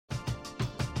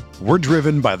We're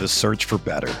driven by the search for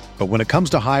better. But when it comes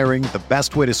to hiring, the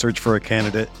best way to search for a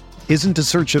candidate isn't to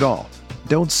search at all.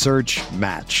 Don't search,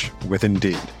 match with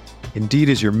Indeed. Indeed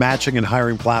is your matching and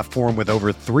hiring platform with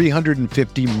over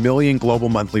 350 million global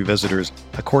monthly visitors,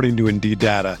 according to Indeed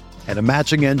data, and a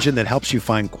matching engine that helps you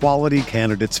find quality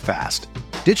candidates fast.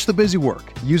 Ditch the busy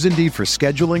work. Use Indeed for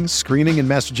scheduling, screening, and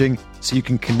messaging so you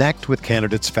can connect with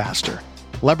candidates faster.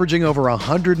 Leveraging over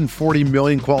 140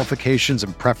 million qualifications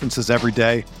and preferences every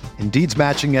day, Indeed's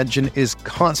matching engine is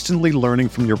constantly learning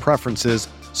from your preferences,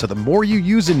 so the more you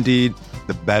use Indeed,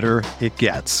 the better it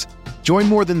gets. Join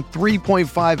more than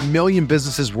 3.5 million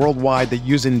businesses worldwide that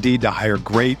use Indeed to hire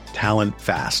great talent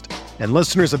fast. And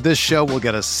listeners of this show will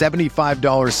get a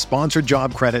 $75 sponsored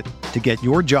job credit to get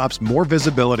your jobs more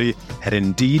visibility at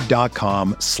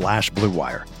Indeed.com/Blue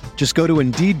Wire. Just go to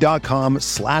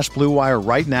Indeed.com/Blue Wire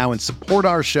right now and support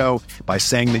our show by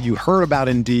saying that you heard about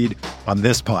Indeed on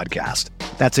this podcast.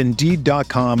 That's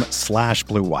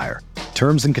Indeed.com/Blue Wire.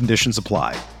 Terms and conditions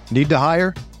apply. Need to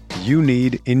hire? You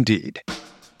need Indeed.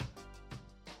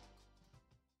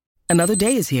 Another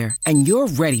day is here, and you're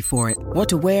ready for it. What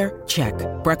to wear? Check.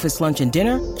 Breakfast, lunch, and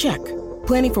dinner? Check.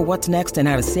 Planning for what's next and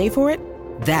how to save for it?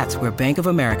 That's where Bank of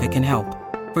America can help.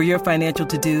 For your financial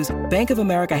to-dos, Bank of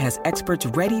America has experts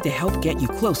ready to help get you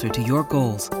closer to your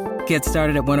goals. Get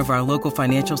started at one of our local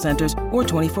financial centers or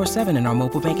 24/7 in our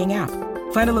mobile banking app.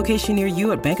 Find a location near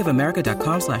you at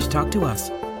bankofamerica.com/talktous.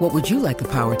 What would you like the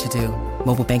power to do?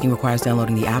 Mobile banking requires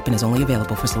downloading the app and is only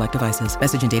available for select devices.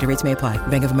 Message and data rates may apply.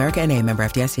 Bank of America N.A., member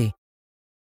FDIC.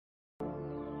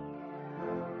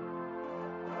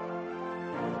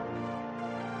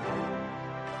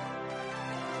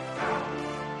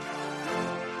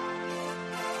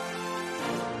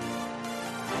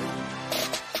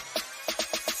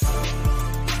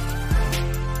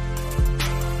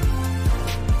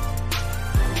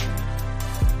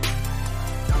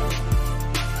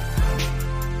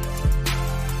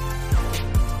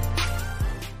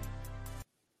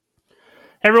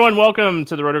 Hey everyone, welcome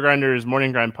to the Roto Grinders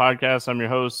Morning Grind Podcast. I'm your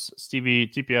host, Stevie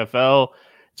TPFL.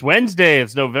 It's Wednesday.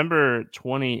 It's November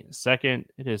 22nd.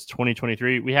 It is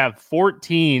 2023. We have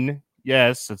 14,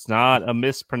 yes, it's not a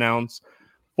mispronounce,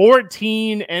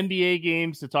 14 NBA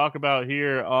games to talk about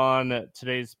here on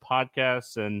today's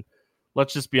podcast. And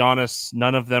let's just be honest,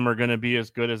 none of them are going to be as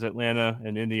good as Atlanta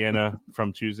and Indiana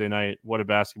from Tuesday night. What a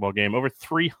basketball game. Over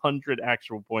 300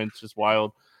 actual points, just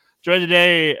wild. Joined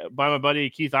today by my buddy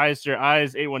Keith Eister,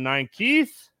 Eyes819.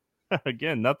 Keith,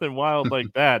 again, nothing wild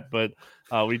like that, but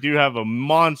we do have a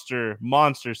monster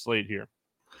slate here.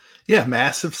 Yeah,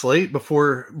 massive slate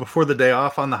before the day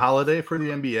off on the holiday for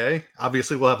the NBA.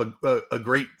 Obviously, we'll have a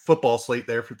great football slate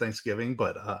there for Thanksgiving,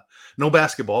 but no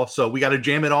basketball. So we got to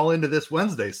jam it all into this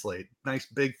Wednesday slate. Nice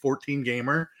big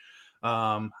 14-gamer.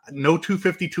 No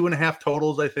 252.5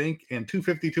 totals, I think, and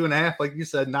 252.5, like you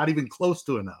said, not even close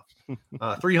to enough.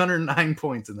 309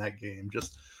 points in that game.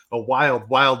 Just a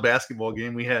wild basketball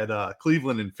game. We had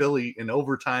Cleveland and Philly in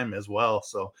overtime as well.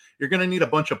 So you're going to need a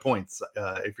bunch of points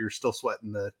if you're still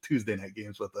sweating the Tuesday night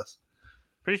games with us.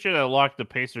 Pretty sure they locked the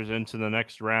Pacers into the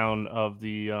next round of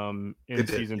the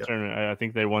in-season tournament. I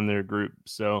think they won their group.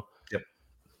 So,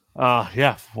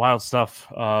 yeah, wild stuff.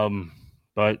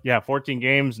 But yeah, 14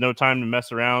 games, no time to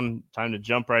mess around, time to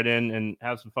jump right in and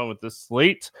have some fun with this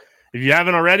slate. If you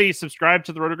haven't already, subscribe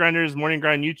to the Roto Grinders Morning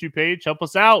Grind YouTube page. Help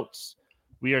us out.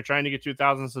 We are trying to get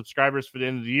 2,000 subscribers for the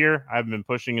end of the year. I haven't been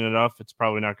pushing it enough. It's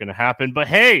probably not going to happen. But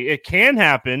hey, it can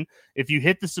happen if you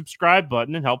hit the subscribe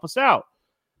button and help us out.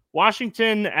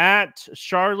 Washington at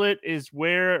Charlotte is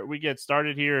where we get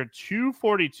started here.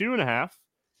 242.5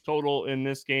 total in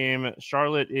this game.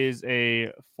 Charlotte is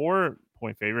a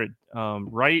 4-point favorite.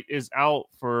 Wright is out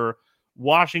for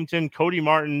Washington. Cody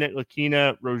Martin, Nick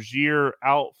Lakina, Rozier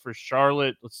out for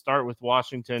Charlotte. Let's start with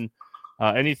Washington.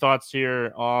 Any thoughts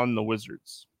here on the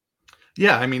Wizards?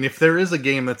 Yeah, I mean, if there is a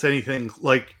game that's anything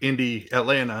like Indy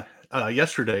Atlanta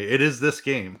yesterday, it is this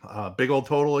game. Big old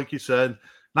total, like you said.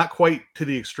 Not quite to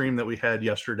the extreme that we had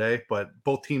yesterday, but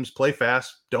both teams play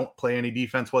fast, don't play any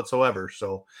defense whatsoever.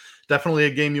 So definitely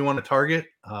a game you want to target.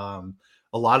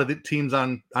 A lot of the teams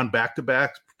on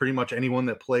back-to-backs, pretty much anyone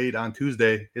that played on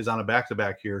Tuesday is on a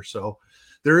back-to-back here. So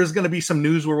there is going to be some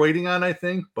news we're waiting on, I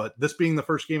think. But this being the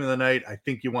first game of the night, I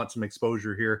think you want some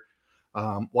exposure here.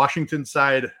 Washington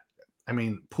side, I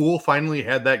mean, Poole finally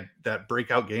had that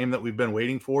breakout game that we've been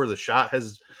waiting for. The shot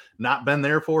has not been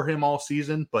there for him all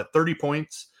season, but 30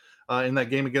 points in that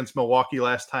game against Milwaukee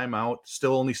last time out,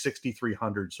 still only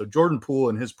 6,300. So Jordan Poole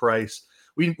and his price,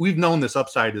 we've known this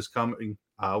upside is coming.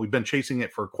 We've been chasing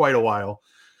it for quite a while.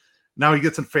 Now he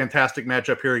gets a fantastic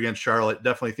matchup here against Charlotte.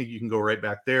 Definitely think you can go right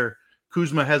back there.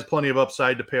 Kuzma has plenty of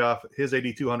upside to pay off his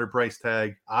 8,200 price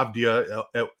tag. Avdia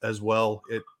as well,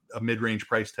 a mid-range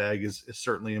price tag is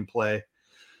certainly in play.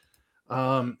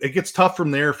 It gets tough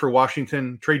from there for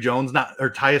Washington. Tyus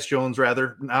Jones,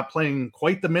 not playing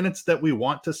quite the minutes that we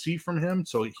want to see from him,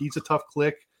 so he's a tough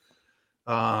click.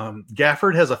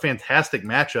 Gafford has a fantastic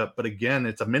matchup, but again,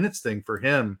 it's a minutes thing for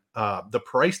him. The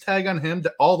price tag on him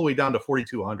all the way down to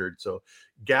 4,200. So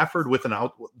Gafford with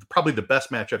probably the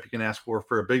best matchup you can ask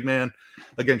for a big man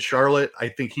against Charlotte. I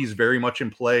think he's very much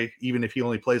in play, even if he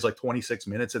only plays like 26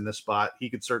 minutes in this spot. He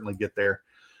could certainly get there.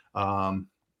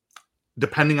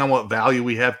 Depending on what value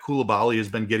we have, Koulibaly has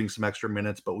been getting some extra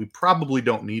minutes, but we probably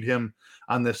don't need him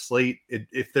on this slate.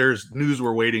 If there's news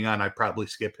we're waiting on, I'd probably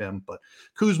skip him. But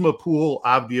Kuzma, Poole,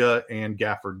 Avdia, and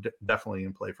Gafford definitely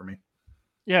in play for me.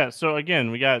 Yeah, so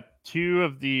again, we got 2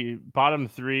 of the bottom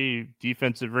 3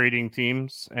 defensive rating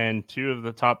teams and 2 of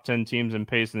the top 10 teams in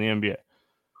pace in the NBA.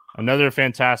 Another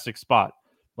fantastic spot.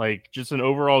 Like, just an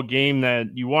overall game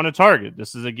that you want to target.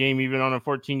 This is a game, even on a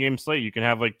 14-game slate, you can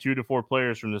have like 2 to 4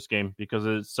 players from this game because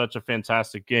it's such a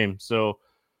fantastic game. So,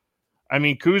 I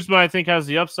mean, Kuzma, I think, has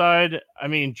the upside. I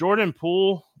mean, Jordan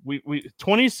Poole, we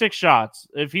 26 shots.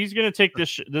 If he's going to take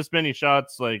this many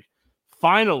shots, like,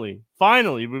 finally,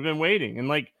 we've been waiting. And,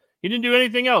 like, he didn't do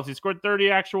anything else. He scored 30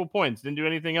 actual points, didn't do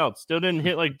anything else. Still didn't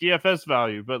hit, like, DFS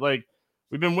value. But, like,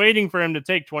 we've been waiting for him to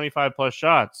take 25-plus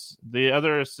shots. The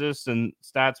other assists and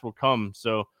stats will come.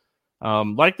 So,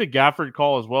 like the Gafford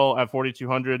call as well at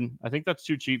 4,200, I think that's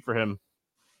too cheap for him,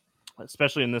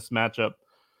 especially in this matchup.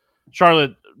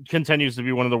 Charlotte continues to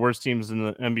be one of the worst teams in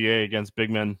the NBA against big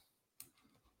men.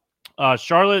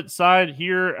 Charlotte side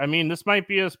here, I mean, this might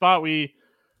be a spot we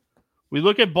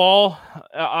look at Ball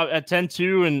at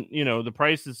 10-2, and, you know, the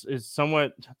price is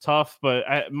somewhat tough, but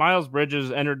Miles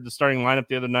Bridges entered the starting lineup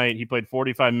the other night. He played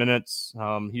 45 minutes.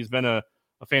 He's been a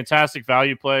fantastic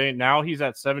value play. Now he's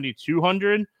at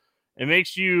 7,200. It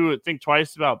makes you think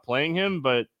twice about playing him,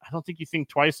 but I don't think you think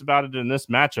twice about it in this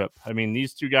matchup. I mean,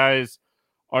 these 2 guys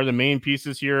are the main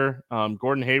pieces here.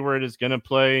 Gordon Hayward is going to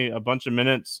play a bunch of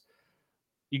minutes.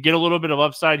 You get a little bit of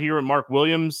upside here with Mark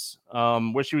Williams.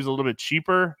 Wish he was a little bit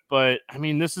cheaper, but I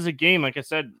mean, this is a game. Like I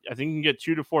said, I think you can get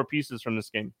 2 to 4 pieces from this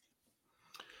game.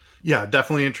 Yeah,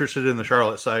 definitely interested in the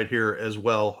Charlotte side here as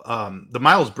well. The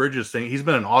Miles Bridges thing, he's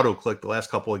been an auto click the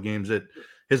last couple of games at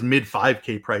his mid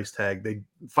 5K price tag. They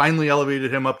finally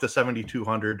elevated him up to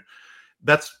 7,200.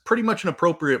 That's pretty much an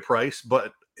appropriate price,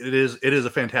 but it is a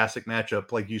fantastic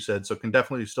matchup, like you said. So can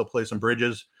definitely still play some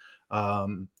Bridges.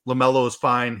 LaMelo is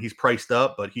fine. He's priced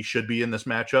up, but he should be in this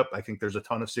matchup. I think there's a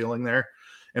ton of ceiling there.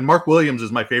 And Mark Williams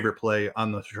is my favorite play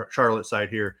on the Charlotte side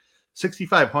here.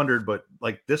 6,500, but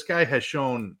like this guy has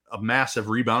shown a massive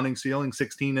rebounding ceiling,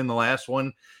 16 in the last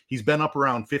one. He's been up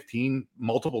around 15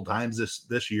 multiple times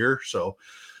this year. So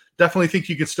definitely think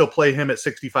you could still play him at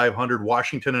 6,500.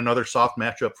 Washington, another soft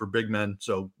matchup for big men.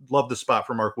 So love the spot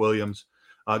for Mark Williams.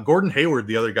 Gordon Hayward,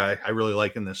 the other guy I really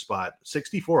like in this spot.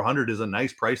 6,400 is a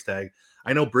nice price tag.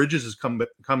 I know Bridges has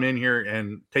come in here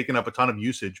and taken up a ton of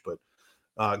usage, but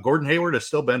Gordon Hayward has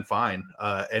still been fine.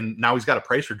 And now he's got a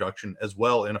price reduction as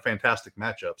well in a fantastic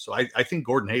matchup. So I think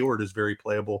Gordon Hayward is very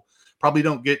playable. Probably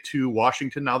don't get to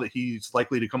Washington now that he's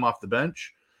likely to come off the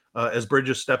bench as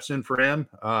Bridges steps in for him.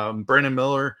 Brandon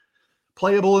Miller,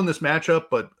 playable in this matchup,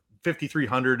 but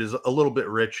 5,300 is a little bit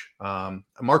rich.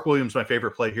 Mark Williams, my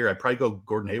favorite play here. I'd probably go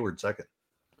Gordon Hayward second.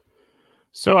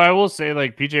 So I will say,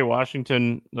 like, PJ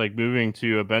Washington, like, moving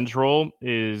to a bench role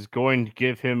is going to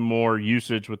give him more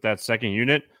usage with that second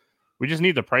unit. We just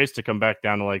need the price to come back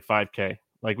down to like 5K.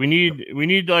 Like, we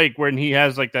need like when he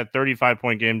has like that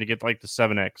 35-point game to get like the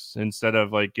 7X instead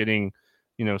of like getting,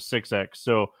 6X.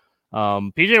 So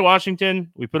PJ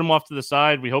Washington, we put him off to the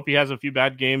side. We hope he has a few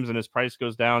bad games and his price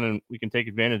goes down and we can take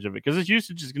advantage of it because his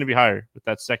usage is going to be higher with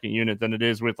that second unit than it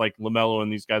is with like LaMelo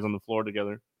and these guys on the floor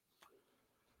together.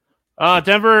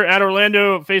 Denver at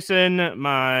Orlando, facing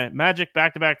my Magic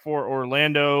back-to-back for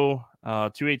Orlando.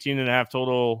 218.5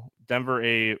 total. Denver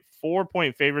a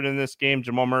 4-point favorite in this game.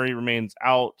 Jamal Murray remains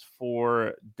out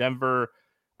for Denver.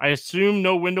 I assume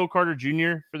no Wendell Carter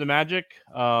Jr. for the Magic.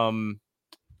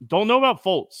 Don't know about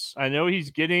Fultz. I know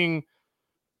he's getting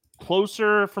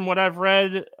closer from what I've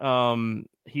read.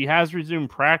 He has resumed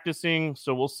practicing,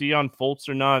 so we'll see on Fultz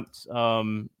or not,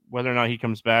 whether or not he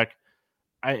comes back.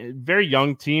 Very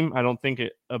young team. I don't think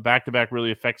a back-to-back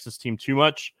really affects this team too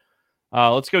much.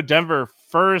 Let's go Denver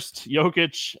first.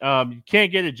 Jokic, you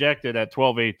can't get ejected at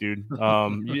 12-8, dude.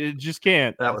 You just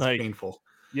can't. That was painful.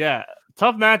 Yeah,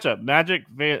 tough matchup. Magic,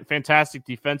 fantastic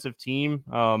defensive team.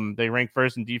 They rank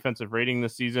first in defensive rating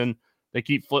this season. They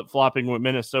keep flip-flopping with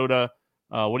Minnesota.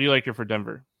 What do you like here for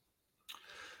Denver?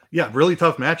 Yeah, really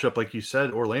tough matchup. Like you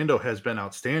said, Orlando has been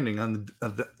outstanding on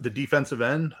the defensive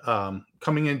end.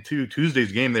 Coming into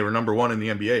Tuesday's game, they were number 1 in the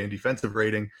NBA in defensive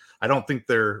rating. I don't think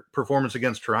their performance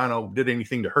against Toronto did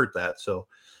anything to hurt that. So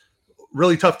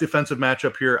really tough defensive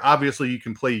matchup here. Obviously, you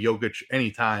can play Jokic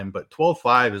anytime, but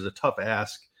 12-5 is a tough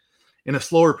ask in a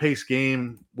slower paced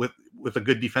game with a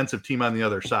good defensive team on the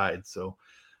other side. So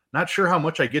not sure how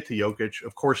much I get to Jokic.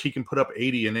 Of course, he can put up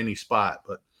 80 in any spot,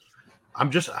 but I'm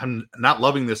not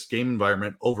loving this game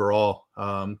environment overall.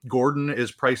 Gordon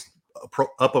is priced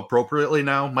up appropriately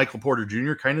now. Michael Porter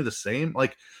Jr. kind of the same.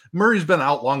 Like Murray's been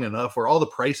out long enough where all the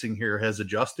pricing here has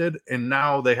adjusted, and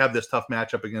now they have this tough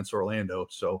matchup against Orlando.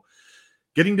 So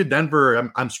getting to Denver,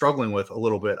 I'm struggling with a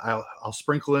little bit. I'll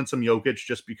sprinkle in some Jokic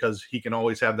just because he can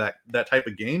always have that type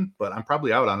of game, but I'm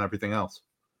probably out on everything else.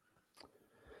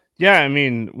 Yeah, I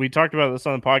mean, we talked about this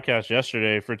on the podcast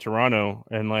yesterday for Toronto,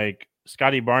 and like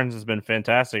Scotty Barnes has been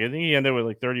fantastic. I think he ended with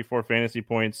like 34 fantasy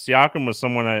points. Siakam was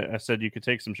someone I said you could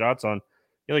take some shots on.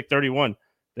 He had like 31.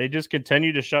 They just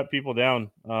continue to shut people down.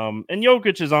 And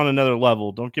Jokic is on another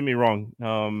level. Don't get me wrong.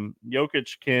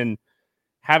 Jokic can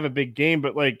have a big game,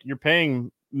 but like you're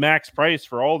paying max price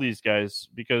for all these guys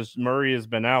because Murray has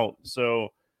been out. So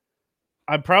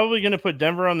I'm probably going to put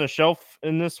Denver on the shelf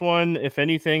in this one. If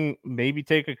anything, maybe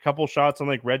take a couple shots on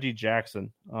like Reggie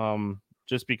Jackson.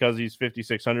 Just because he's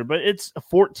 5,600, but it's a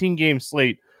 14-game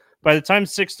slate. By the time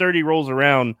 6:30 rolls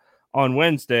around on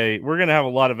Wednesday, we're going to have a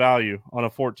lot of value on a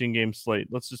 14-game slate.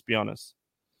 Let's just be honest.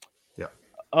 Yeah.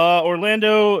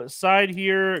 Orlando side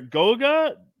here,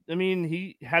 Goga. I mean,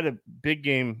 he had a big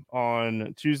game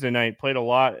on Tuesday night, played a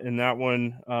lot in that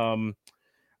one.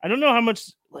 I don't know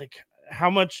how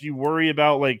much you worry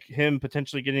about like him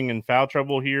potentially getting in foul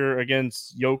trouble here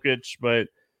against Jokic, but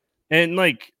and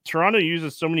like Toronto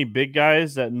uses so many big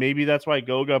guys that maybe that's why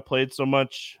Goga played so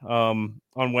much on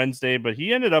Wednesday, but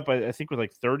he ended up, I think, with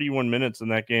like 31 minutes in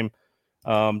that game.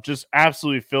 Just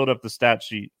absolutely filled up the stat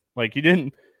sheet. Like he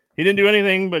didn't do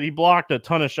anything, but he blocked a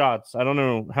ton of shots. I don't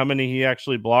know how many he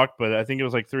actually blocked, but I think it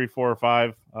was like 3, 4, or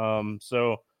 5.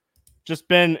 So just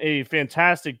been a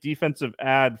fantastic defensive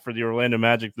ad for the Orlando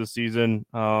Magic this season.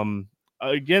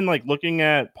 Again, like looking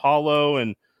at Paulo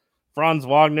and Franz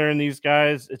Wagner and these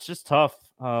guys, it's just tough.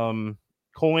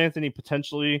 Cole Anthony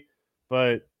potentially,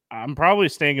 but I'm probably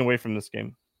staying away from this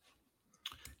game.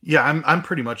 Yeah, I'm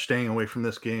pretty much staying away from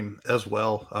this game as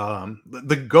well.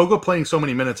 The Goga playing so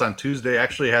many minutes on Tuesday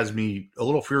actually has me a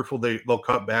little fearful they'll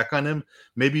cut back on him.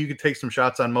 Maybe you could take some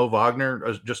shots on Mo Wagner,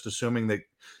 just assuming that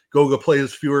Goga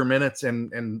plays fewer minutes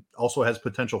and also has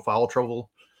potential foul trouble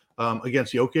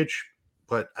against Jokic.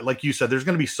 But like you said, there's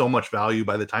going to be so much value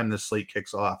by the time this slate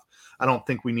kicks off. I don't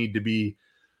think we need to be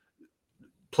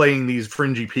playing these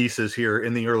fringy pieces here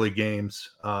in the early games.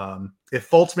 If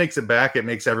Fultz makes it back, it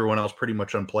makes everyone else pretty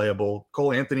much unplayable.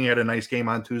 Cole Anthony had a nice game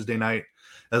on Tuesday night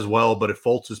as well, but if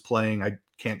Fultz is playing, I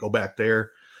can't go back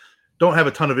there. Don't have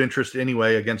a ton of interest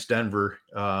anyway against Denver,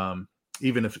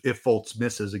 even if Fultz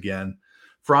misses again.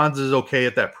 Franz is okay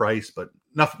at that price, but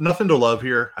nothing to love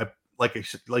here. Like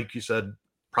you said,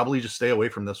 probably just stay away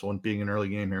from this one being an early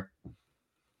game here.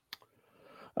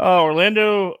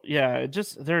 Orlando, yeah,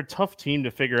 they're a tough team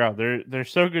to figure out. They're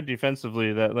so good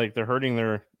defensively that like they're hurting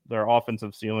their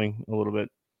offensive ceiling a little bit.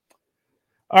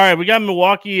 All right, we got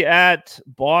Milwaukee at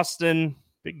Boston.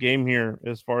 Big game here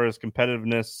as far as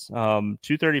competitiveness.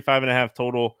 235.5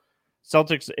 total.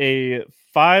 Celtics a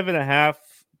 5.5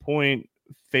 point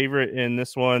favorite in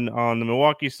this one. On the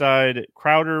Milwaukee side,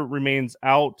 Crowder remains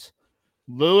out.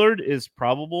 Lillard is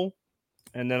probable.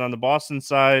 And then on the Boston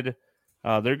side,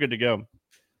 they're good to go.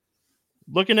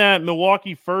 Looking at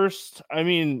Milwaukee first, I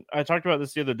mean, I talked about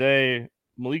this the other day.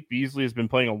 Malik Beasley has been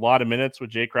playing a lot of minutes with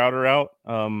Jay Crowder out.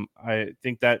 I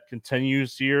think that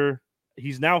continues here.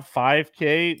 He's now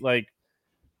 5K. Like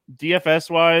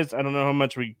DFS-wise, I don't know how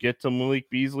much we get to Malik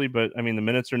Beasley, but, I mean, the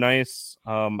minutes are nice.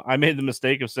 I made the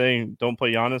mistake of saying don't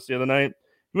play Giannis the other night.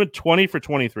 He went 20 for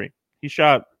 23. He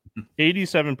shot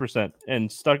 87%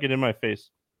 and stuck it in my face.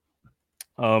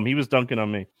 He was dunking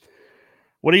on me.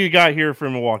 What do you got here for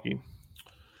Milwaukee?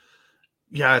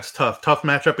 Yeah, it's tough. Tough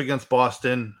matchup against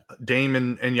Boston. Dame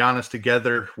and Giannis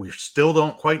together. We still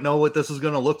don't quite know what this is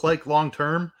going to look like long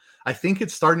term. I think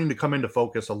it's starting to come into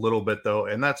focus a little bit, though,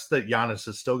 and that's that Giannis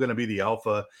is still going to be the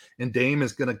alpha, and Dame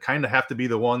is going to kind of have to be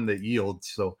the one that yields.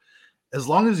 So as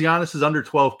long as Giannis is under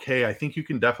 12K, I think you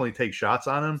can definitely take shots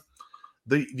on him.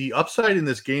 The upside in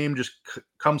this game just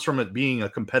comes from it being a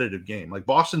competitive game. Like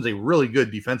Boston's a really good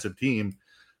defensive team,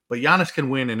 but Giannis can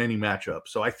win in any matchup.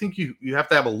 So I think you have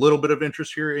to have a little bit of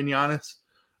interest here in Giannis.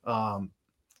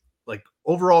 Like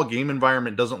overall game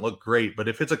environment doesn't look great, but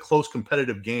if it's a close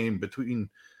competitive game between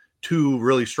two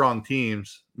really strong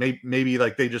teams. Maybe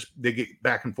like they get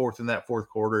back and forth in that fourth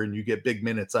quarter, and you get big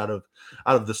minutes out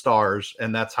of the stars,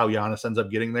 and that's how Giannis ends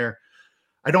up getting there.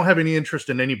 I don't have any interest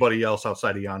in anybody else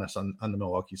outside of Giannis on the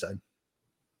Milwaukee side.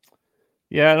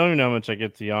 Yeah, I don't even know how much I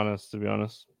get to Giannis, to be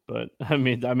honest. But I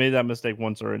made that mistake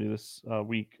once already this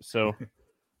week. So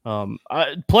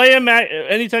play him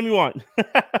anytime you want.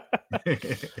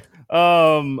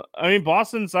 I mean,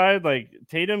 Boston side, like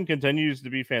Tatum continues to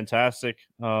be fantastic.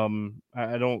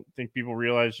 I don't think people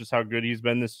realize just how good he's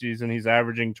been this season. He's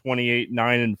averaging 28,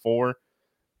 9, and 4.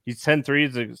 He's 10-3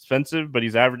 is expensive, but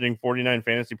he's averaging 49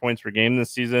 fantasy points per game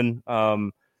this season.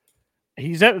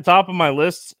 He's at the top of my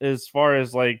list as far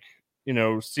as like,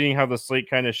 seeing how the slate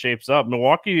kind of shapes up.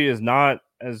 Milwaukee is not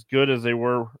as good as they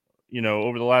were,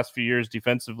 over the last few years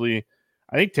defensively.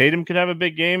 I think Tatum could have a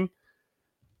big game.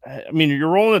 I mean, you're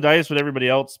rolling the dice with everybody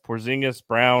else. Porzingis,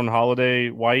 Brown, Holiday,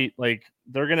 White, like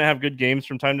they're going to have good games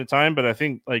from time to time, but I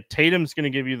think like Tatum's going to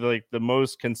give you the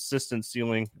most consistent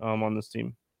ceiling on this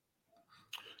team.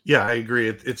 Yeah, I agree.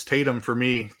 It's Tatum for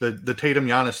me. The Tatum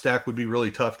Giannis stack would be really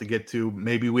tough to get to.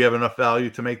 Maybe we have enough value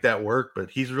to make that work,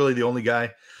 but he's really the only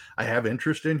guy I have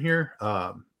interest in here.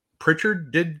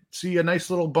 Pritchard did see a nice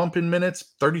little bump in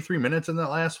minutes, 33 minutes in that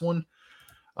last one.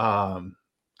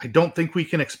 I don't think we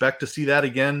can expect to see that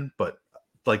again, but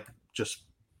I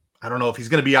don't know if he's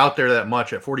going to be out there that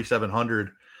much at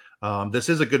 4,700. This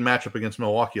is a good matchup against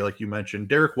Milwaukee, like you mentioned.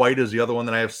 Derek White is the other one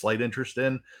that I have slight interest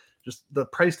in. Just the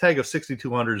price tag of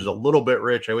 6,200 is a little bit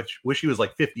rich. I wish he was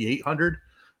like 5,800.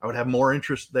 I would have more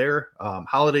interest there.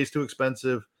 Holiday's too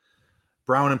expensive.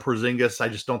 Brown and Porzingis, I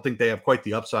just don't think they have quite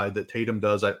the upside that Tatum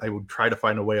does. I would try to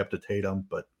find a way up to Tatum,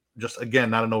 but just, again,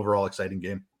 not an overall exciting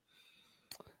game.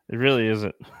 It really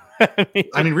isn't.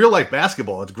 I mean, real life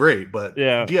basketball, it's great, but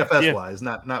yeah, DFS wise,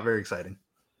 not very exciting.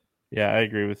 Yeah, I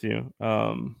agree with you.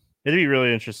 It'd be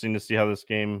really interesting to see how this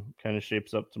game kind of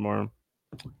shapes up tomorrow.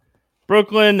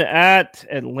 Brooklyn at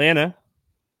Atlanta.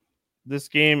 This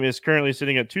game is currently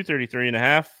sitting at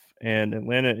 233.5, and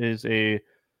Atlanta is a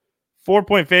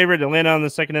 4-point favorite. Atlanta on the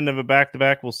second end of a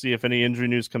back-to-back. We'll see if any injury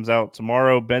news comes out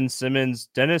tomorrow. Ben Simmons,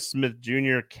 Dennis Smith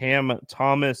Jr., Cam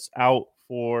Thomas out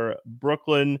for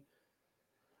Brooklyn.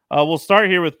 We'll start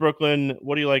here with Brooklyn.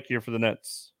 What do you like here for the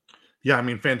Nets? Yeah, I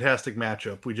mean, fantastic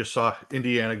matchup. We just saw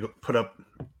Indiana put up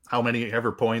how many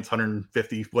ever points,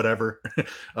 150, whatever.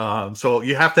 So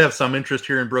you have to have some interest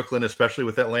here in Brooklyn, especially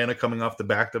with Atlanta coming off the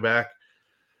back-to-back.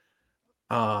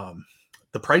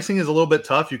 The pricing is a little bit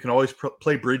tough. You can always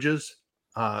play Bridges.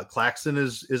 Claxton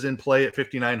is in play at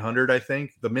 5,900, I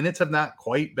think. The minutes have not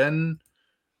quite been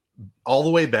all the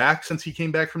way back since he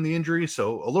came back from the injury,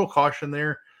 so a little caution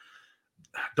there.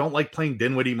 Don't like playing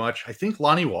Dinwiddie much. I think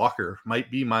Lonnie Walker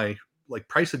might be my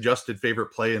price-adjusted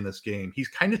favorite play in this game. He's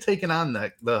kind of taken on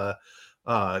the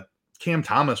Cam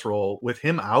Thomas role with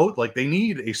him out. Like, they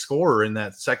need a scorer in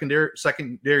that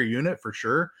secondary unit for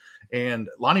sure. And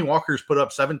Lonnie Walker's put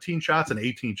up 17 shots and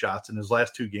 18 shots in his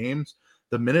last two games.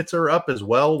 The minutes are up as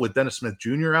well with Dennis Smith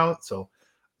Jr. out. So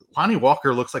Lonnie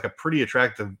Walker looks like a pretty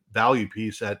attractive value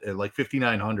piece at like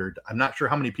 5,900. I'm not sure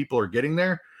how many people are getting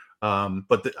there.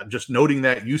 But just noting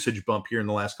that usage bump here in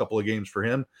the last couple of games for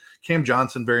him. Cam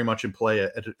Johnson very much in play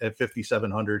at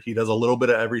 5,700. He does a little bit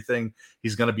of everything.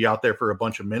 He's going to be out there for a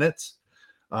bunch of minutes.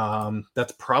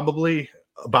 That's probably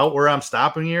about where I'm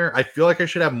stopping here. I feel like I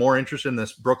should have more interest in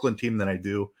this Brooklyn team than I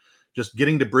do. Just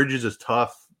getting to Bridges is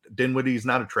tough. Dinwiddie's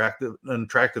not an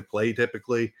attractive play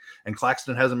typically, and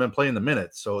Claxton hasn't been playing the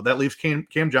minutes. So that leaves Cam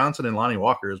Johnson and Lonnie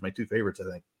Walker as my two favorites,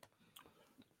 I think.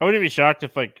 I wouldn't be shocked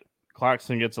if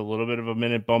Claxton gets a little bit of a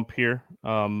minute bump here.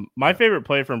 My favorite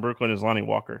play from Brooklyn is Lonnie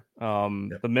Walker.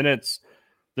 The minutes,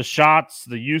 the shots,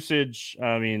 the usage.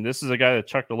 I mean, this is a guy that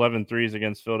chucked 11 threes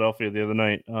against Philadelphia the other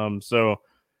night. So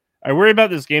I worry about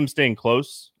this game staying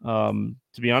close, to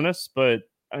be honest. But,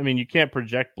 I mean, you can't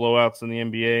project blowouts in the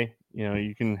NBA. You know,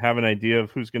 you can have an idea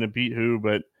of who's going to beat who,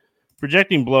 but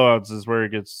projecting blowouts is where it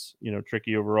gets,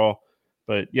 tricky overall.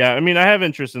 But, yeah, I mean, I have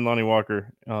interest in Lonnie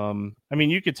Walker. I mean,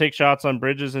 you could take shots on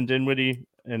Bridges and Dinwiddie,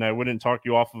 and I wouldn't talk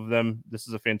you off of them. This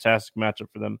is a fantastic matchup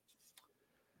for them.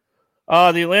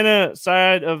 The Atlanta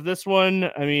side of this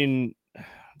one, I mean,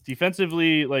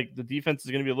 defensively, the defense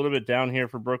is going to be a little bit down here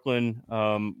for Brooklyn.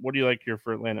 What do you like here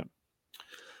for Atlanta?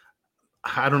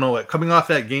 I don't know. Coming off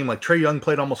that game, Trae Young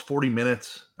played almost 40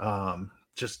 minutes. I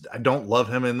don't love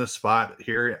him in this spot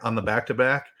here on the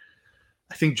back-to-back.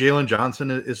 I think Jalen Johnson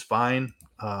is fine.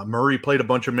 Murray played a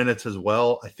bunch of minutes as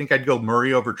well. I think I'd go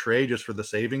Murray over Trae just for the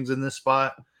savings in this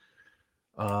spot.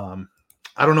 I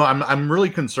don't know. I'm really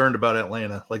concerned about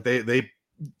Atlanta. They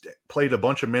played a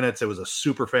bunch of minutes. It was a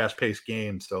super fast-paced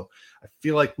game. So I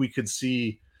feel like we could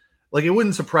see Like, it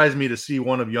wouldn't surprise me to see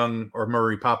one of Young or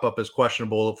Murray pop up as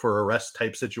questionable for a rest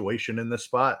type situation in this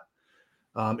spot.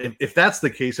 If that's the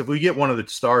case, if we get one of the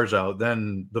stars out,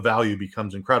 then the value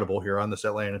becomes incredible here on this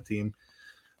Atlanta team.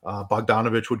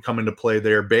 Bogdanovich would come into play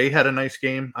there. Bay had a nice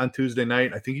game on Tuesday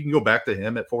night. I think you can go back to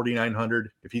him at 4,900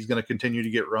 if he's going to continue to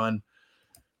get run.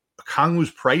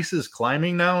 Kongwu's price is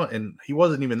climbing now, and he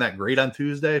wasn't even that great on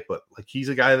Tuesday, but like, he's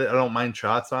a guy that I don't mind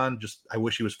shots on. Just I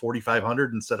wish he was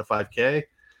 4,500 instead of 5K.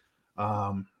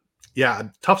 Yeah,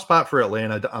 tough spot for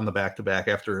Atlanta on the back-to-back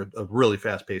after a really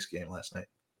fast-paced game last night.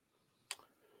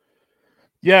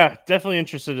 Yeah, definitely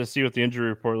interested to see what the injury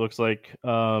report looks like.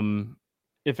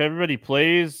 If everybody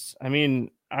plays, I mean,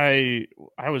 I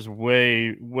was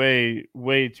way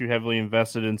too heavily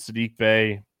invested in Saddiq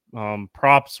Bey,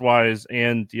 props wise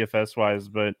and DFS wise,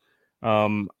 but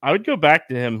I would go back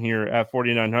to him here at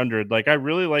 4,900. Like, I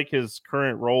really like his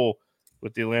current role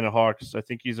with the Atlanta Hawks. I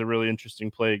think he's a really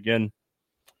interesting play again.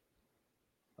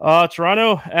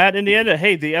 Toronto at Indiana.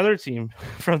 Hey, the other team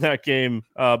from that game.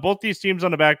 Both these teams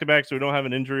on the back-to-back, so we don't have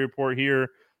an injury report here.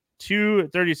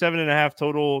 237.5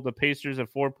 total. The Pacers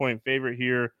at 4-point favorite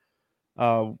here.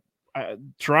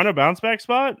 Toronto bounce back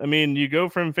spot. I mean, you go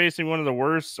from facing one of the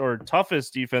worst or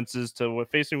toughest defenses to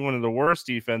facing one of the worst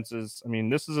defenses. I mean,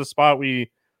 this is a spot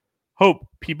we hope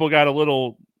people got a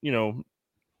little,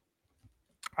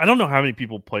 I don't know how many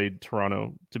people played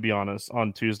Toronto, to be honest,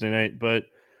 on Tuesday night, but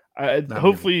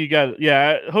hopefully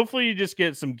you just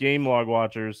get some game log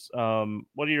watchers.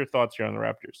 What are your thoughts here on the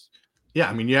Raptors? Yeah,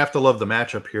 I mean, you have to love the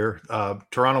matchup here.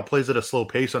 Toronto plays at a slow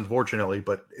pace, unfortunately,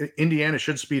 but Indiana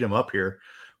should speed them up here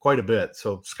quite a bit.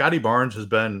 So Scotty Barnes has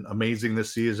been amazing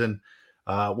this season.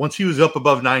 Once he was up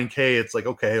above 9K, it's like,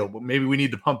 okay, maybe we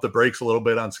need to pump the brakes a little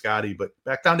bit on Scotty, but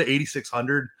back down to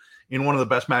 8,600 in one of the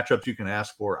best matchups you can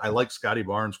ask for. I like Scotty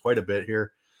Barnes quite a bit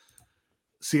here.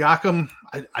 Siakam,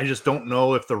 I just don't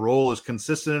know if the role is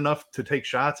consistent enough to take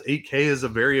shots. 8K is a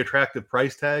very attractive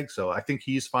price tag, so I think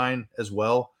he's fine as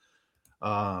well.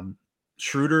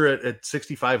 Schroeder at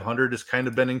 6,500 has kind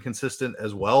of been inconsistent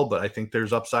as well, but I think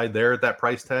there's upside there at that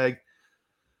price tag.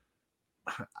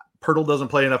 Pirtle doesn't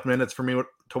play enough minutes for me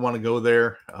to want to go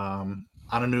there.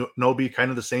 Anunoby,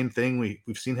 kind of the same thing.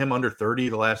 We've seen him under 30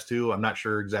 the last two. I'm not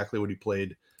sure exactly what he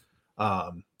played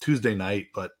Tuesday night,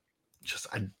 but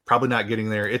I'm probably not getting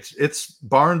there. It's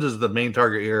Barnes is the main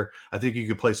target here. I think you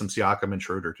could play some Siakam and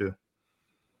Schroeder too.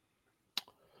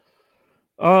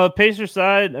 Pacer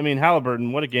side, I mean,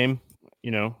 Halliburton, what a game,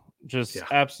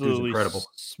 absolutely incredible.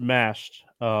 Smashed.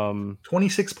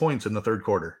 26 points in the third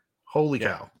quarter. Holy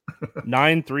cow.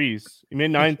 9 threes. He made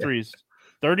 9 threes.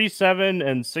 37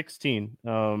 and 16.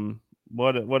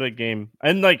 What a game.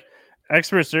 And like,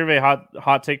 expert survey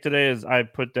hot take today is I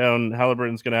put down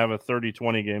Halliburton's going to have a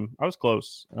 30-20 game. I was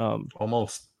close.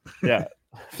 Almost. Yeah.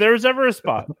 If there was ever a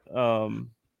spot.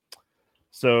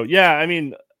 So yeah, I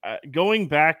mean, going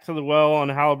back to the well on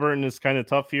Halliburton is kind of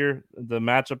tough here. The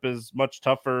matchup is much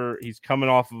tougher. He's coming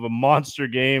off of a monster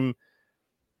game,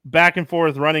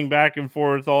 running back and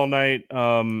forth all night.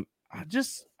 I'm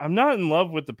not in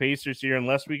love with the Pacers here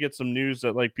unless we get some news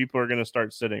that like people are going to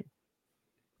start sitting.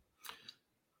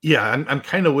 Yeah, I'm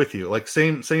kind of with you. Like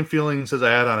same feelings as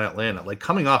I had on Atlanta. Like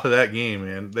coming off of that game,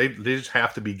 man, they just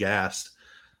have to be gassed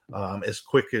as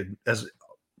quick as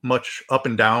much up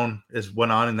and down as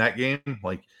went on in that game.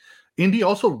 Like Indy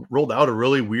also rolled out a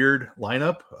really weird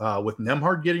lineup with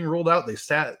Nembhard getting rolled out. They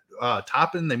sat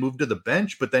Toppin, they moved to the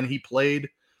bench, but then he played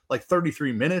like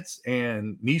 33 minutes,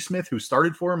 and Nesmith, who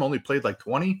started for him, only played like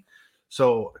 20.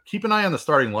 So keep an eye on the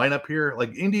starting lineup here.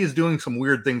 Like Indy is doing some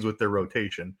weird things with their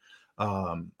rotation.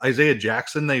 Isaiah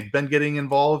Jackson, they've been getting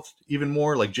involved even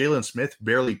more. Like Jalen Smith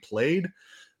barely played.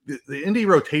 The Indy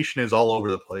rotation is all over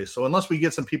the place. So unless we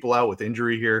get some people out with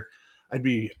injury here, I'd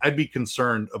be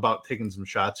concerned about taking some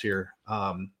shots here.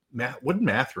 What did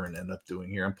Mathurin end up doing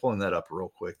here? I'm pulling that up real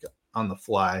quick on the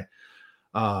fly.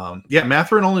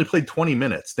 Mathurin only played 20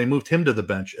 minutes. They moved him to the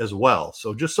bench as well.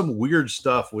 So just some weird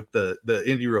stuff with the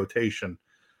Indy rotation.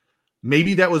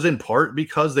 Maybe that was in part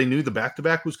because they knew the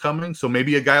back-to-back was coming. So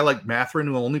maybe a guy like Mathurin,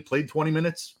 who only played 20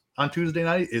 minutes on Tuesday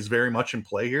night, is very much in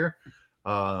play here.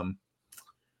 I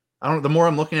don't know. The more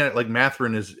I'm looking at it, like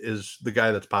Mathurin is the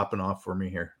guy that's popping off for me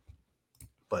here.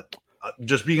 But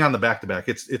just being on the back-to-back,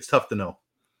 it's tough to know.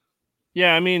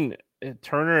 Yeah, I mean,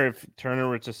 Turner, if Turner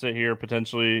were to sit here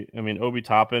potentially, I mean, Obi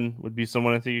Toppin would be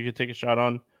someone I think you could take a shot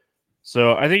on.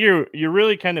 So I think you're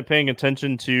really kind of paying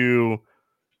attention to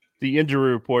the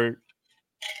injury report.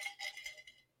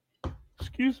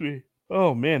 Excuse me.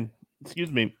 Oh man,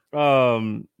 excuse me.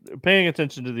 Paying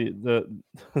attention to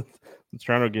the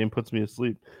Toronto game puts me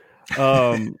asleep.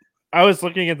 I was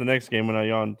looking at the next game when I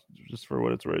yawned. just for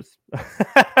what it's worth.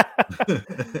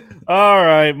 All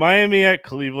right, Miami at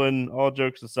Cleveland. All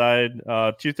jokes aside,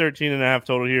 213.5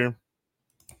 total here.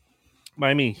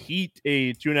 Miami Heat,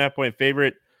 a 2.5-point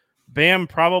favorite. Bam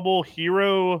probable,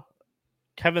 Hero,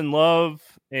 Kevin Love,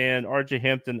 and RJ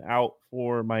Hampton out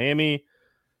for Miami.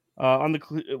 On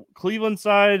the Cleveland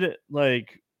side,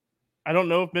 like, I don't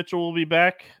know if Mitchell will be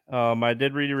back. I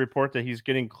did read a report that he's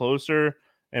getting closer,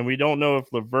 and we don't know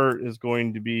if LeVert is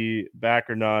going to be back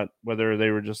or not, whether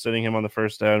they were just sitting him on the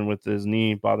first down with his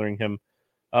knee bothering him.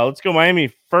 Let's go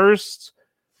Miami first.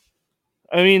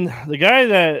 I mean, the guy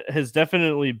that has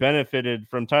definitely benefited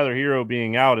from Tyler Hero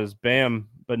being out is Bam,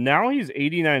 but now he's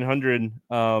 8,900.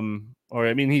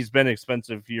 He's been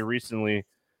expensive here recently.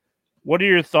 What are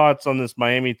your thoughts on this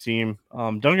Miami team?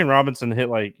 Duncan Robinson had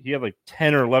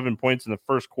 10 or 11 points in the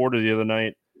first quarter the other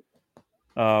night.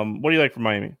 What do you like for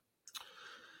Miami?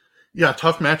 Yeah,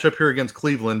 tough matchup here against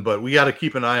Cleveland, but we got to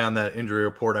keep an eye on that injury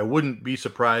report. I wouldn't be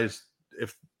surprised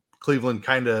if Cleveland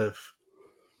kind of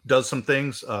does some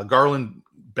things. Garland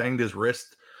banged his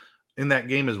wrist in that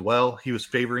game as well. He was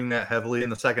favoring that heavily in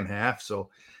the second half. So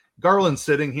Garland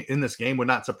sitting in this game would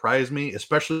not surprise me,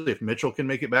 especially if Mitchell can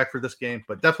make it back for this game.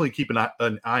 But definitely keep an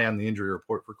eye on the injury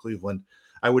report for Cleveland.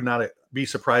 I would not be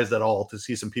surprised at all to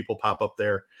see some people pop up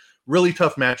there. Really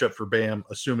tough matchup for Bam,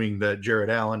 assuming that Jared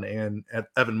Allen and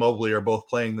Evan Mobley are both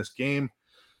playing this game.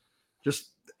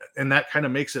 And that kind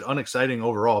of makes it unexciting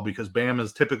overall because Bam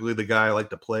is typically the guy I like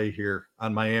to play here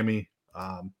on Miami.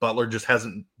 Butler just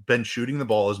hasn't been shooting the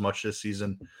ball as much this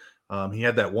season. He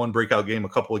had that one breakout game a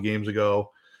couple of games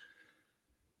ago.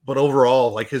 But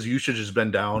overall, like, his usage has been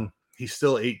down. He's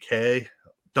still 8K.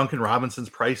 Duncan Robinson's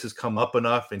price has come up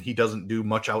enough, and he doesn't do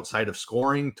much outside of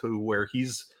scoring to where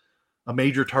he's a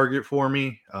major target for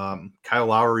me. Kyle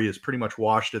Lowry is pretty much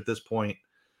washed at this point.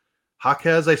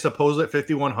 Jaquez, I suppose, at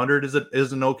 5,100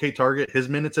 is an okay target. His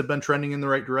minutes have been trending in the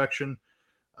right direction.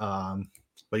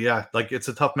 But yeah, like, it's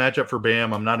a tough matchup for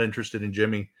Bam. I'm not interested in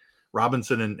Jimmy.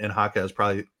 Robinson and Jaquez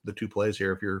probably the two plays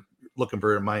here if you're looking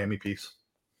for a Miami piece.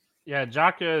 Yeah,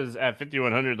 Jaquez at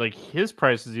 5,100. Like, his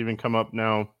price has even come up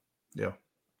now. Yeah.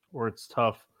 Or it's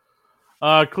tough.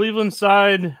 Cleveland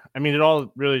side, I mean, it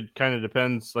all really kind of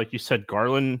depends. Like you said,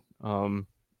 Garland, that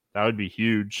would be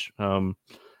huge.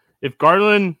 If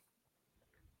Garland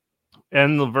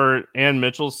and LeVert and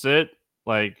Mitchell sit,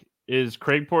 like, is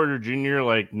Craig Porter Jr.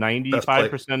 like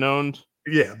 95% owned?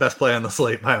 Yeah, best play on the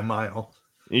slate by a mile.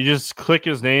 You just click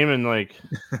his name and, like,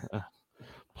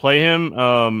 play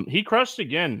him. He crushed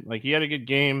again. Like, he had a good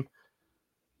game.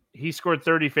 He scored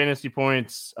 30 fantasy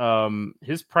points.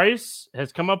 His price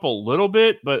has come up a little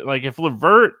bit, but, like, if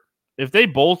they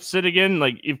both sit again,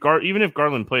 like, even if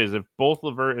Garland plays, if both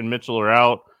LeVert and Mitchell are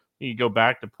out, you go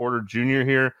back to Porter Jr.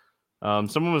 here.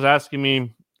 Someone was asking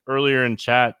me earlier in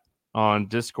chat on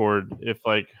Discord if,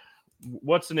 like,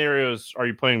 what scenarios are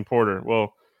you playing Porter?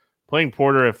 Well, playing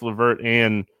Porter if LeVert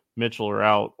and Mitchell are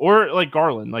out, or like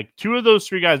Garland, like, two of those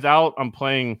three guys out, I'm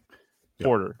playing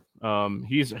Porter.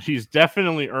 He's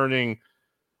definitely earning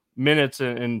minutes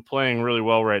and playing really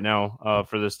well right now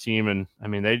for this team. And I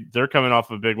mean, they're coming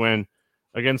off a big win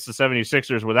against the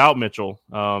 76ers without Mitchell.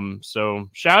 So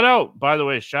shout out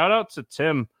to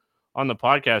Tim on the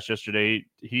podcast yesterday.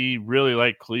 He really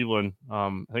liked Cleveland. I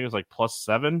think it was like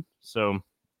 +7. So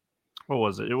what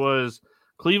was it? It was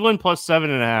Cleveland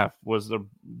 +7.5 was the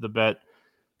bet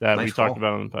that we talked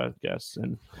about on the podcast,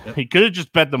 and he could have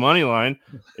just bet the money line.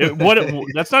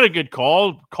 That's not a good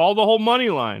call. Call the whole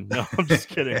money line. No, I'm just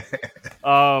kidding.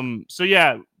 So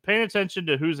yeah, paying attention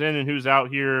to who's in and who's out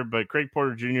here. But Craig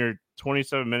Porter Jr.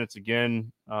 27 minutes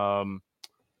again.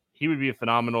 He would be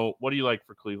phenomenal. What do you like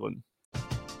for Cleveland?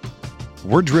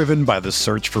 We're driven by the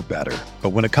search for better, but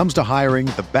when it comes to hiring,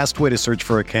 the best way to search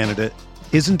for a candidate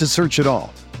isn't to search at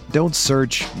all. Don't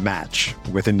search. Match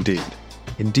with Indeed.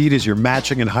 Indeed is your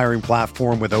matching and hiring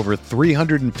platform with over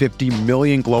 350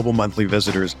 million global monthly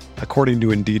visitors, according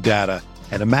to Indeed data,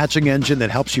 and a matching engine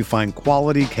that helps you find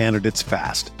quality candidates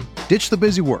fast. Ditch the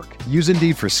busy work. Use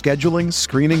Indeed for scheduling,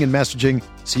 screening, and messaging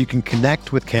so you can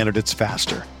connect with candidates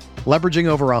faster. Leveraging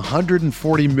over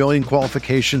 140 million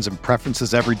qualifications and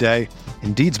preferences every day,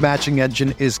 Indeed's matching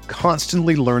engine is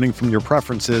constantly learning from your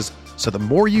preferences, so the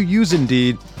more you use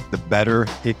Indeed, the better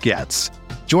it gets.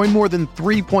 Join more than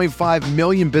 3.5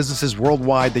 million businesses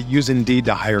worldwide that use Indeed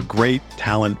to hire great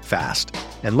talent fast.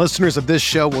 And listeners of this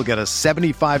show will get a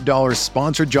 $75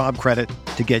 sponsored job credit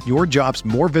to get your jobs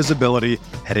more visibility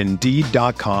at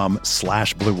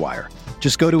Indeed.com/Blue Wire.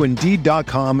 Just go to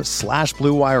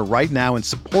Indeed.com/Blue Wire right now and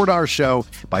support our show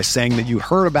by saying that you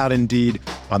heard about Indeed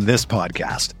on this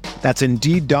podcast. That's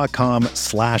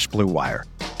Indeed.com/Blue Wire.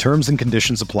 Terms and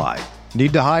conditions apply.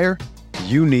 Need to hire?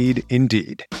 You need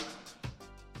Indeed.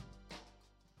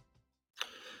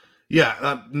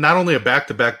 Yeah, not only a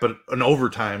back-to-back, but an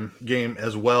overtime game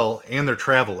as well, and they're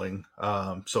traveling.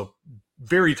 So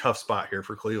very tough spot here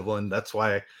for Cleveland. That's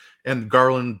why, and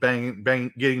Garland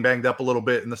getting banged up a little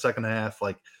bit in the second half.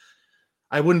 Like,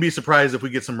 I wouldn't be surprised if we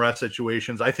get some rest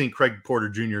situations. I think Craig Porter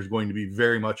Jr. is going to be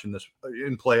very much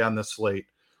in play on this slate.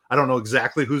 I don't know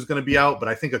exactly who's going to be out, but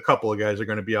I think a couple of guys are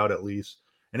going to be out at least.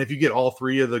 And if you get all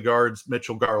three of the guards,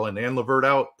 Mitchell, Garland, and LeVert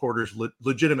out, Porter's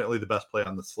legitimately the best play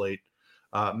on the slate.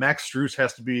 Max Strus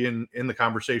has to be in the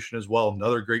conversation as well.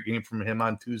 Another great game from him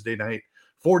on Tuesday night.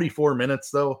 44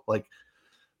 minutes though. Like,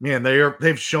 man,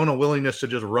 they've shown a willingness to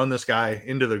just run this guy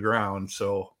into the ground.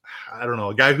 So I don't know,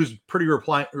 a guy who's pretty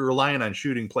reliant on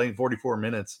shooting, playing 44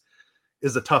 minutes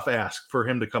is a tough ask for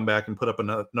him to come back and put up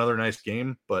another nice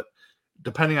game. But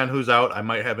depending on who's out, I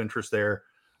might have interest there.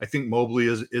 I think Mobley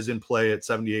is in play at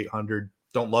 7,800.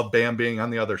 Don't love Bam being on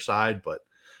the other side, but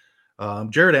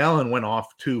Jared Allen went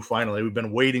off too. Finally, we've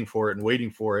been waiting for it.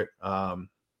 The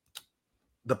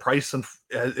price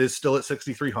is still at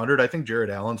 6,300. I think Jared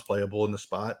Allen's playable in the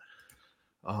spot.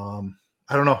 I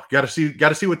don't know. Got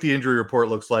to see what the injury report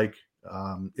looks like.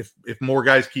 If more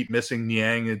guys keep missing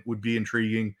Niang, it would be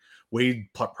intriguing. Wade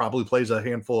probably plays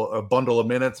a bundle of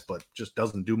minutes, but just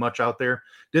doesn't do much out there.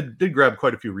 Did grab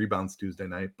quite a few rebounds Tuesday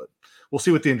night, but we'll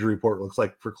see what the injury report looks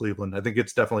like for Cleveland. I think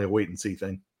it's definitely a wait and see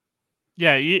thing.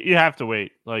 Yeah, you have to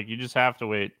wait. Like, you just have to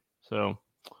wait. So,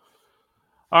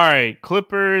 all right,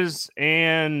 Clippers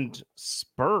and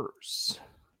Spurs.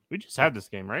 We just had this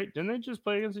game, right? Didn't they just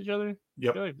play against each other?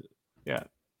 Yep. Yeah,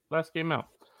 last game out.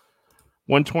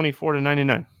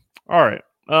 124-99. All right.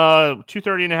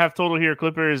 230.5 total here.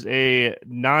 Clippers a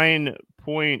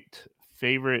 9-point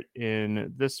favorite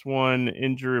in this one.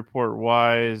 Injury report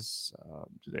wise,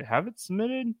 do they have it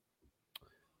submitted?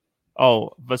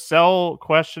 Oh, Vassell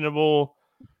questionable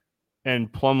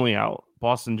and Plumlee out.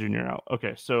 Boston Jr. out.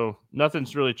 Okay, so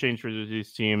nothing's really changed for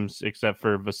these teams except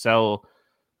for Vassell.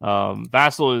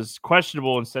 Vassell is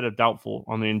questionable instead of doubtful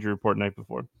on the injury report night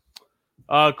before.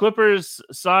 Clippers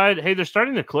side, hey, they're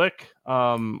starting to click.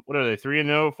 What are they,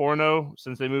 3-0, 4-0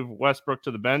 since they moved Westbrook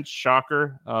to the bench?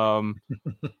 Shocker.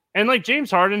 And like James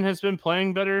Harden has been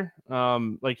playing better.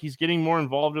 Like he's getting more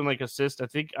involved in like assists. I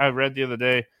think I read the other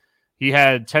day he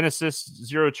had 10 assists,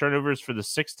 0 turnovers for the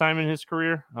 6th time in his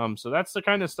career. So that's the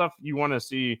kind of stuff you want to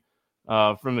see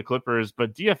from the Clippers.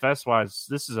 But DFS wise,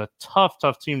 this is a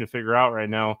tough team to figure out right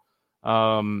now.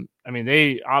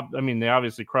 They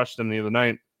obviously crushed them the other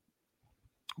night.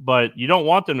 But you don't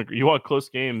want them to. You want close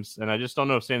games, and I just don't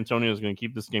know if San Antonio is going to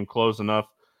keep this game close enough.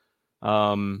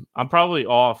 I'm probably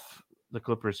off the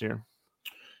Clippers here.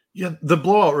 Yeah, the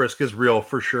blowout risk is real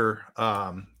for sure.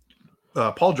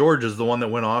 Paul George is the one that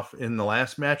went off in the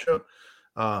last matchup.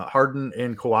 Harden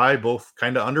and Kawhi both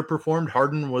kind of underperformed.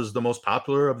 Harden was the most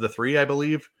popular of the three, I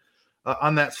believe,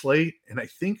 on that slate, and I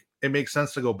think it makes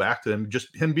sense to go back to him.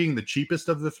 Just him being the cheapest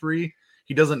of the three.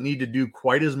 He doesn't need to do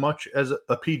quite as much as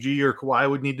a PG or Kawhi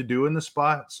would need to do in the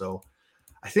spot. So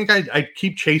I think I'd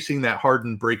keep chasing that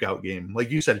Harden breakout game.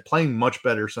 Like you said, playing much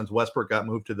better since Westbrook got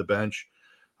moved to the bench,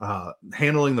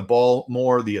 handling the ball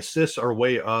more. The assists are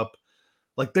way up.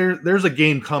 Like there's a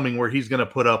game coming where he's going to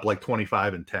put up like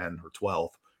 25 and 10 or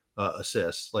 12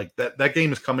 assists. Like that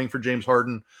game is coming for James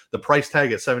Harden. The price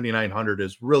tag at 7,900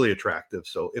 is really attractive.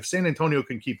 So if San Antonio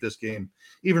can keep this game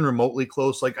even remotely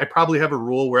close, like I probably have a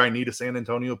rule where I need a San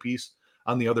Antonio piece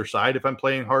on the other side if I'm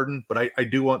playing Harden, but I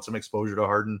do want some exposure to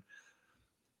Harden.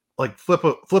 Like flip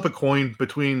a coin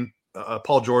between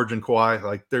Paul George and Kawhi.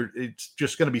 Like it's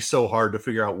just going to be so hard to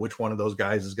figure out which one of those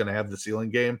guys is going to have the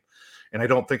ceiling game. And I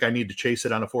don't think I need to chase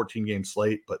it on a 14-game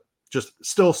slate, but just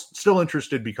still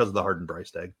interested because of the Harden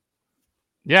price tag.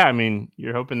 Yeah, I mean,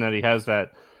 you're hoping that he has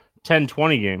that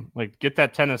 10-20 game. Like, get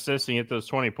that 10 assists and get those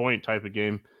 20-point type of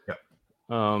game.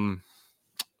 Yeah.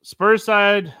 Spurs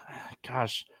side,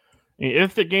 gosh,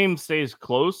 if the game stays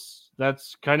close,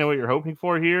 that's kind of what you're hoping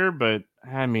for here. But,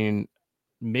 I mean,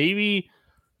 maybe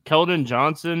Keldon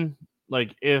Johnson,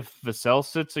 like, if Vassell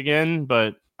sits again.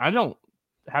 But I don't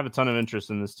have a ton of interest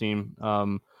in this team.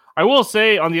 I will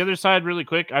say, on the other side, really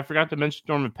quick, I forgot to mention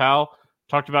Norman Powell.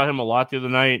 Talked about him a lot the other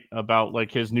night about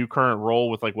like his new current role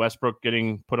with like Westbrook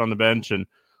getting put on the bench, and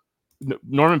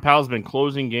Norman Powell's been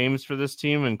closing games for this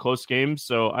team in close games.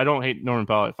 So I don't hate Norman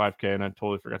Powell at 5K, and I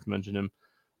totally forgot to mention him.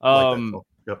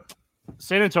 Yep.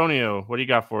 San Antonio, what do you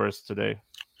got for us today?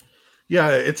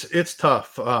 Yeah, it's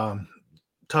tough.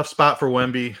 Tough spot for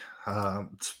Wemby.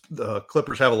 The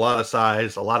Clippers have a lot of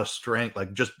size, a lot of strength,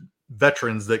 like just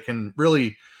veterans that can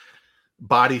really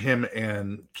body him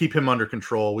and keep him under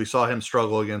control. We saw him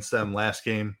struggle against them last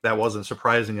game. That wasn't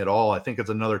surprising at all. I think it's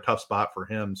another tough spot for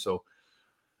him. So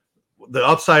the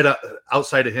upside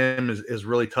outside of him is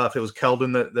really tough. It was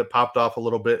Keldon that popped off a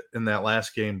little bit in that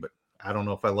last game, but I don't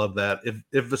know if I love that.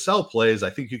 If Vassell plays,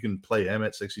 I think you can play him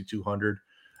at 6,200.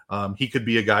 He could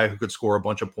be a guy who could score a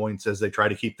bunch of points as they try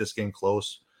to keep this game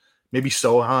close. Maybe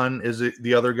Sohan is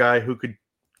the other guy who could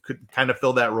kind of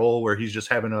fill that role where he's just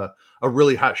having a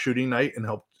really hot shooting night and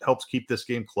helps keep this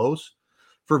game close.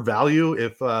 For value,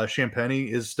 if Champagny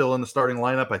is still in the starting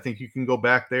lineup, I think you can go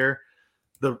back there.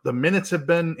 The minutes have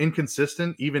been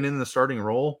inconsistent, even in the starting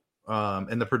role.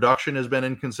 And the production has been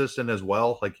inconsistent as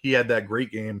well. Like, he had that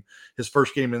great game, his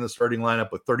first game in the starting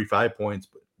lineup with 35 points,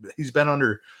 but he's been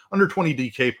under 20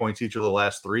 DK points each of the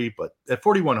last 3. But at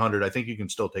 4,100, I think you can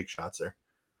still take shots there.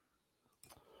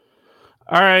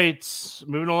 All right,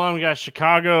 moving along, we got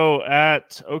Chicago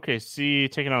at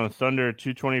OKC taking on the Thunder,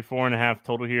 224.5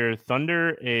 total here.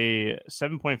 Thunder, a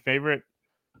 7-point favorite.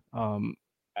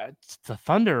 The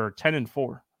Thunder are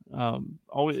 10-4.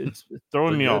 Always it's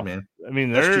throwing me off, man. I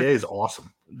mean, SGA is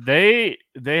awesome. They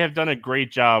have done a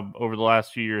great job over the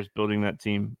last few years building that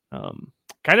team.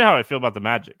 Kind of how I feel about the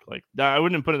Magic. Like, I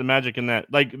wouldn't put the Magic in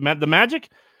that. Like, the Magic,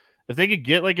 if they could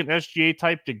get like an SGA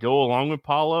type to go along with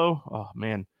Paulo, oh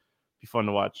man, be fun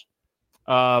to watch.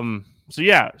 So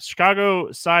yeah,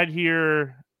 Chicago side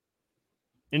here,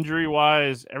 injury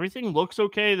wise, everything looks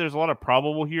okay. There's a lot of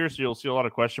probable here, so you'll see a lot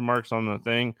of question marks on the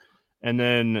thing. And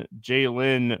then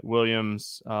Jalen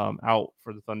Williams out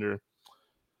for the Thunder.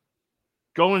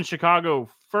 Going Chicago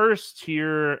first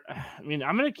here. I mean,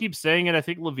 I'm going to keep saying it. I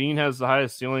think LaVine has the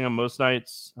highest ceiling on most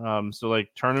nights. So,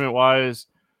 like, tournament-wise,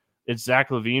 it's Zach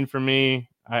LaVine for me.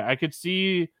 I could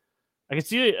see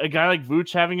a guy like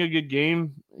Vooch having a good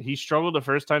game. He struggled the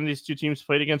first time these two teams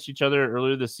played against each other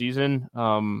earlier this season.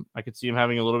 I could see him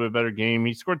having a little bit better game.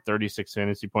 He scored 36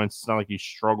 fantasy points. It's not like he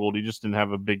struggled. He just didn't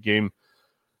have a big game.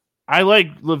 I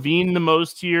like LaVine the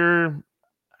most here.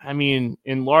 I mean,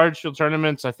 in large field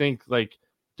tournaments, I think, like,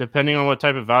 depending on what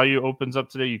type of value opens up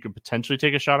today, you could potentially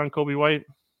take a shot on Kobe White.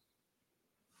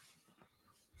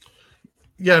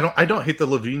 Yeah, I don't hate the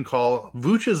LaVine call.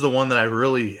 Vooch is the one that I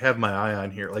really have my eye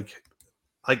on here. Like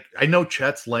I know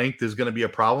Chet's length is going to be a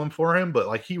problem for him, but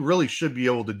like, he really should be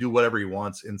able to do whatever he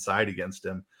wants inside against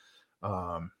him.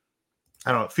 I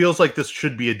don't know. It feels like this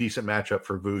should be a decent matchup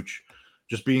for Vooch.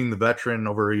 Just being the veteran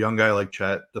over a young guy like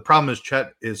Chet. The problem is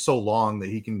Chet is so long that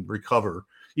he can recover.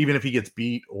 Even if he gets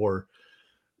beat or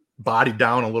bodied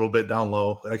down a little bit down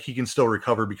low, like, he can still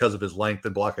recover because of his length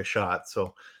and block a shot.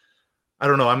 So I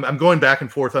don't know. I'm going back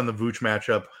and forth on the Vooch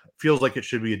matchup. Feels like it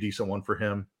should be a decent one for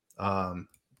him.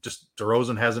 Just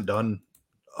DeRozan hasn't done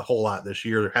a whole lot this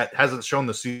year. Hasn't shown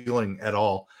the ceiling at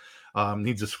all.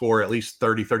 Needs to score at least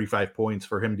 30, 35 points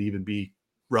for him to even be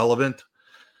relevant.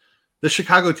 The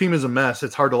Chicago team is a mess.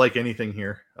 It's hard to like anything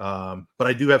here. But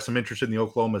I do have some interest in the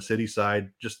Oklahoma City side.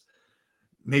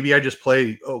 Maybe I just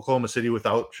play Oklahoma City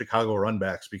without Chicago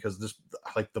runbacks, because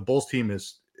the Bulls team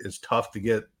is tough to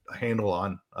get a handle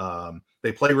on.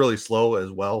 They play really slow as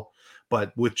well.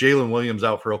 But with Jalen Williams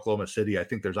out for Oklahoma City, I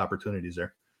think there's opportunities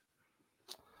there.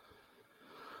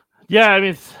 Yeah, I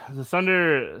mean, the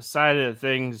Thunder side of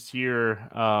things here,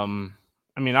 I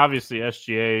mean, obviously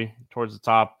SGA towards the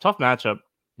top. Tough matchup.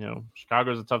 You know,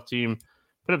 Chicago's a tough team.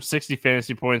 Put up 60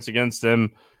 fantasy points against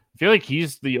them. I feel like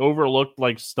he's the overlooked,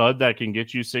 like, stud that can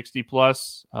get you 60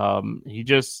 plus. He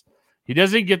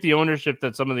doesn't get the ownership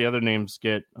that some of the other names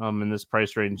get in this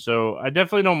price range. So I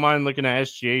definitely don't mind looking at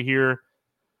SGA here.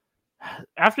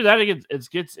 After that, it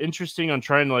gets interesting on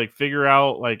trying to, like, figure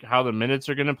out, like, how the minutes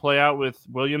are going to play out with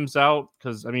Williams out.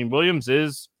 Because, I mean, Williams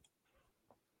is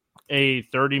a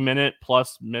 30-minute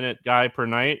plus minute guy per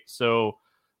night. So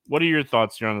what are your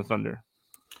thoughts here on the Thunder?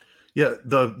 Yeah,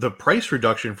 the price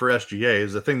reduction for SGA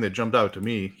is the thing that jumped out to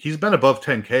me. He's been above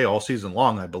 10K all season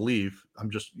long, I believe.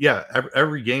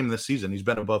 Every game this season, he's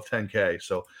been above 10K.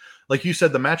 So, like you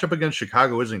said, the matchup against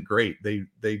Chicago isn't great.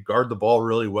 They guard the ball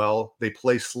really well. They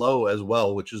play slow as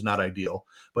well, which is not ideal.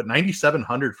 But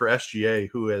 9,700 for SGA,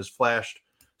 who has flashed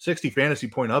 60 fantasy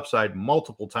point upside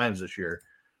multiple times this year.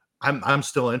 I'm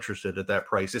still interested at that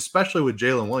price, especially with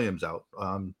Jalen Williams out.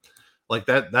 Like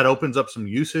that opens up some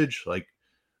usage. Like,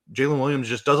 Jalen Williams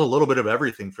just does a little bit of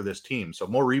everything for this team. So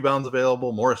more rebounds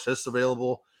available, more assists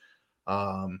available.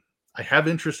 I have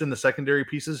interest in the secondary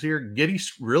pieces here. Giddey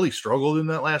really struggled in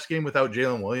that last game without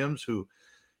Jalen Williams, who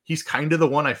he's kind of the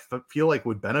one I feel like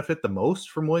would benefit the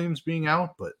most from Williams being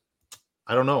out, but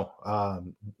I don't know.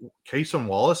 Cason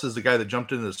Wallace is the guy that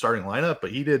jumped into the starting lineup,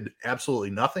 but he did absolutely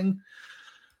nothing.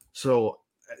 So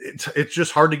it's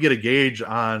just hard to get a gauge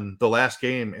on the last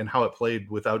game and how it played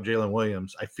without Jalen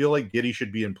Williams. I feel like Giddey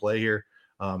should be in play here.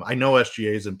 I know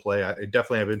SGA is in play. I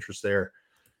definitely have interest there.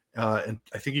 And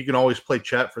I think you can always play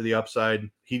Chet for the upside.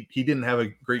 He didn't have a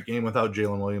great game without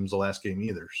Jalen Williams the last game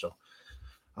either. So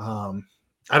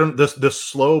I don't. The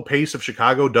slow pace of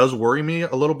Chicago does worry me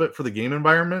a little bit for the game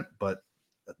environment, but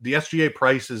the SGA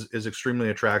price is extremely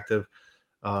attractive.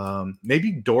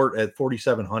 Maybe Dort at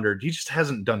 4,700. He just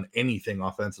hasn't done anything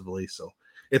offensively, so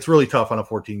it's really tough on a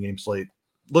 14-game slate.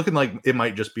 Looking like it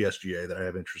might just be SGA that I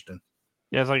have interest in.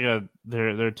 Yeah, it's like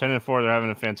they're 10-4. They're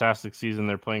having a fantastic season.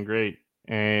 They're playing great,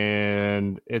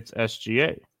 and it's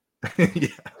SGA. Yeah,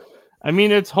 I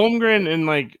mean, it's Holmgren in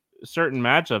like certain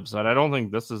matchups that I don't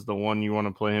think this is the one you want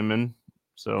to play him in.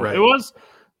 So It was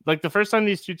like the first time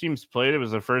these two teams played, it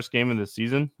was their first game of the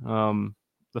season.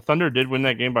 The Thunder did win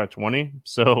that game by 20.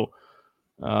 So,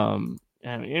 and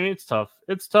it's tough.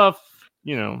 It's tough,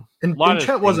 And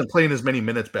Chet wasn't playing as many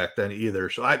minutes back then either.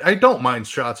 So I don't mind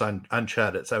shots on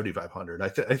Chet at 7,500. I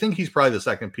think he's probably the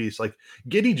second piece. Like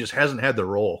Giddey just hasn't had the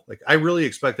role. Like I really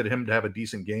expected him to have a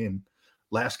decent game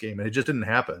last game, and it just didn't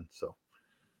happen. So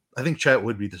I think Chet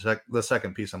would be the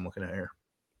second piece I'm looking at here.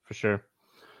 For sure.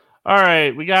 All right,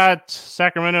 we got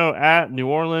Sacramento at New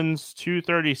Orleans,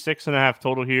 236.5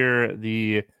 total here.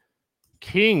 The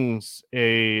Kings,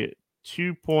 a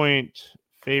 2-point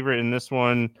favorite in this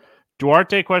one.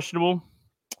 Duarte questionable.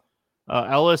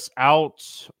 Ellis out.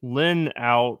 Lynn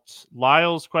out.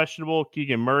 Lyles questionable.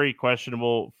 Keegan Murray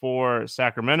questionable for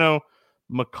Sacramento.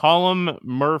 McCollum,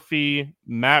 Murphy,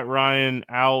 Matt Ryan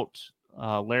out.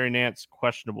 Larry Nance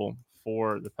questionable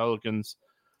for the Pelicans.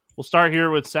 We'll start here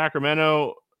with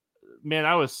Sacramento. Man,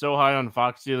 I was so high on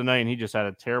Fox the other night, and he just had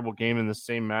a terrible game in the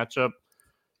same matchup.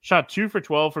 Shot 2 for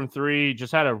 12 from 3.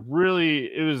 Just had it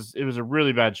was a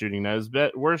really bad shooting night. It was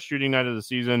the worst shooting night of the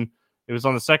season. It was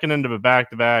on the second end of a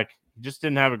back-to-back. He just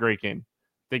didn't have a great game.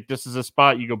 I think this is a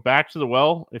spot you go back to the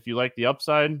well if you like the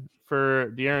upside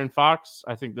for De'Aaron Fox.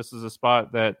 I think this is a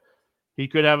spot that he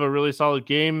could have a really solid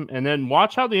game. And then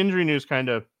watch how the injury news kind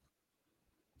of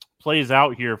plays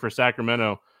out here for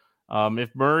Sacramento.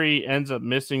 If Murray ends up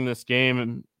missing this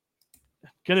game,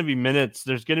 there's going to be minutes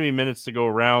to go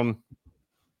around.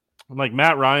 Like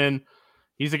Matt Ryan,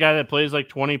 he's a guy that plays like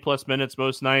 20-plus minutes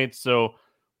most nights. So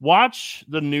watch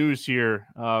the news here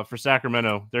for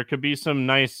Sacramento. There could be some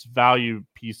nice value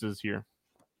pieces here.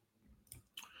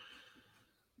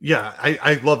 Yeah,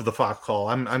 I love the Fox call.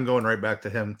 I'm going right back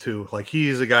to him too. Like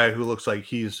he's a guy who looks like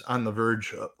he's on the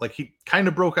verge. Like he kind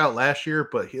of broke out last year,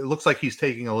 but it looks like he's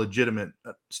taking a legitimate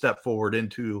step forward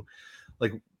into,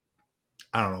 like,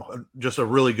 I don't know, just a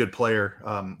really good player.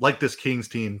 Like this Kings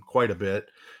team quite a bit,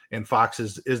 and Fox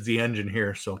is the engine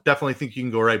here. So definitely think you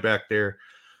can go right back there.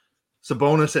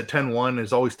 Sabonis at 10-1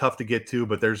 is always tough to get to,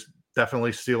 but there's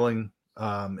definitely ceiling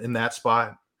in that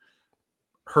spot.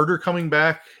 Herder coming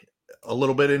back, a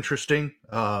little bit interesting.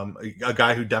 A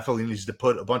guy who definitely needs to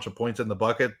put a bunch of points in the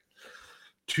bucket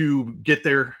to get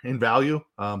there in value.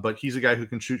 But he's a guy who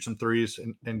can shoot some threes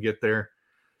and get there.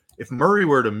 If Murray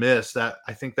were to miss that,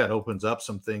 I think that opens up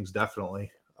some things.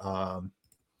 Definitely. Got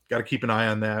to keep an eye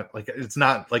on that. Like, it's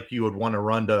not like you would want to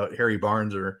run to Harry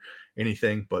Barnes or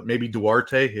anything, but maybe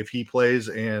Duarte, if he plays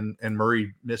and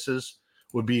Murray misses,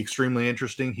 would be extremely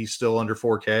interesting. He's still under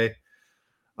 4K.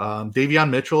 Davion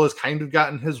Mitchell has kind of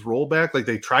gotten his role back. Like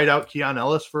they tried out Keon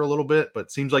Ellis for a little bit, but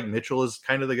it seems like Mitchell is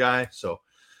kind of the guy. So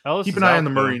Ellis keep an eye on the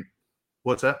Murray.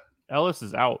 What's that? Ellis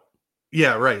is out.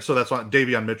 Yeah, right. So that's why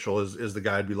Davion Mitchell is the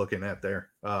guy I'd be looking at there.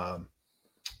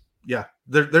 Yeah,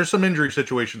 there's some injury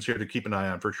situations here to keep an eye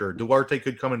on for sure. Duarte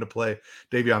could come into play.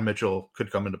 Davion Mitchell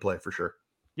could come into play for sure.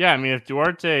 Yeah, I mean, if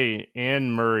Duarte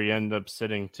and Murray end up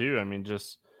sitting too, I mean,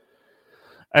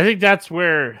 I think that's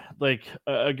where, like,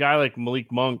 a guy like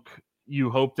Malik Monk, you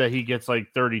hope that he gets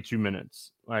like 32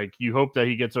 minutes. Like, you hope that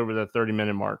he gets over that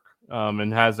 30-minute mark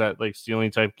and has that like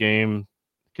stealing type game.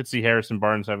 Could see Harrison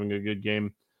Barnes having a good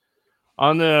game.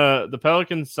 On the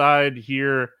Pelicans side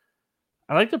here,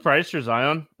 I like the price for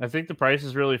Zion. I think the price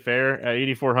is really fair at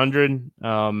 8,400.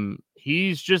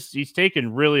 He's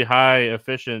taken really high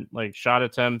efficient like shot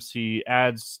attempts. He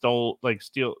adds steal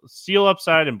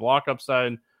upside and block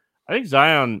upside. I think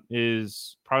Zion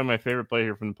is probably my favorite play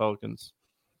here from the Pelicans.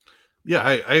 Yeah,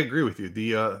 I agree with you.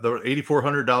 The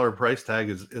 $8,400 price tag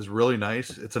is really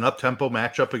nice. It's an up-tempo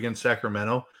matchup against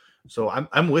Sacramento. So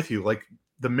I'm with you. Like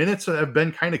the minutes have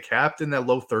been kind of capped in that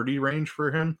low 30 range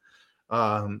for him.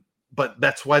 But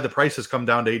that's why the price has come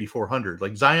down to 8,400.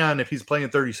 Like Zion, if he's playing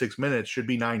 36 minutes, should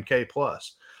be 9K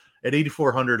plus. At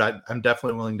 8,400, I'm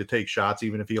definitely willing to take shots,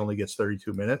 even if he only gets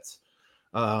 32 minutes.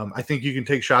 I think you can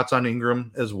take shots on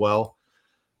Ingram as well.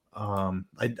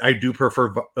 I do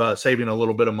prefer saving a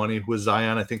little bit of money with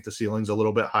Zion. I think the ceiling's a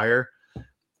little bit higher.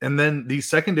 And then these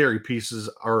secondary pieces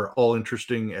are all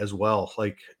interesting as well.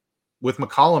 Like with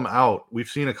McCollum out, we've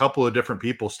seen a couple of different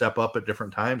people step up at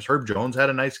different times. Herb Jones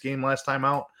had a nice game last time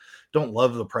out. Don't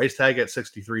love the price tag at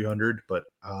 6,300, but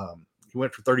he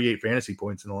went for 38 fantasy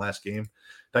points in the last game.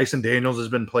 Dyson Daniels has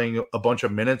been playing a bunch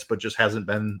of minutes, but just hasn't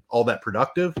been all that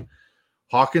productive.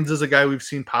 Hawkins is a guy we've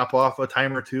seen pop off a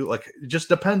time or two. Like, it just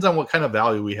depends on what kind of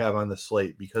value we have on the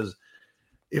slate, because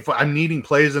if I'm needing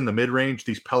plays in the mid-range,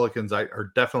 these Pelicans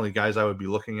are definitely guys I would be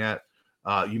looking at.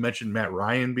 You mentioned Matt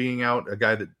Ryan being out, a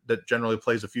guy that generally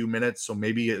plays a few minutes, so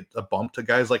maybe a bump to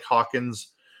guys like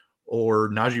Hawkins or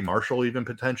Najee Marshall even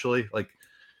potentially. Like,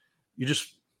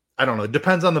 I don't know. It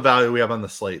depends on the value we have on the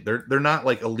slate. They're not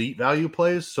like elite value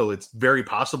plays, so it's very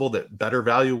possible that better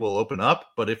value will open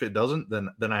up. But if it doesn't,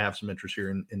 then I have some interest here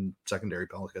in secondary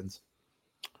Pelicans.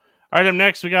 All right, up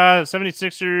next, we got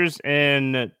 76ers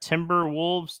and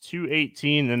Timberwolves,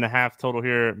 218.5 total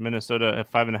here. Minnesota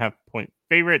at 5.5 point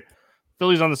favorite.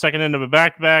 Philly's on the second end of a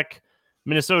back-to-back.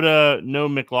 Minnesota, no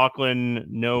McLaughlin,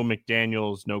 no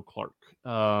McDaniels, no Clark.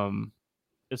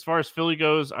 As far as Philly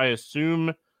goes, I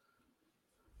assume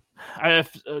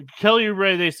Kelly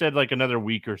Oubre, they said like another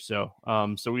week or so.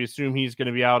 So we assume he's going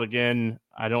to be out again.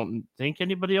 I don't think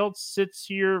anybody else sits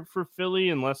here for Philly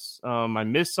unless I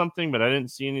missed something, but I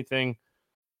didn't see anything.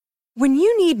 When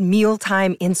you need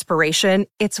mealtime inspiration,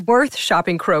 it's worth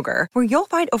shopping Kroger, where you'll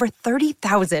find over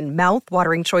 30,000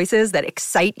 mouth-watering choices that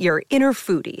excite your inner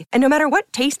foodie. And no matter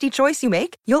what tasty choice you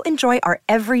make, you'll enjoy our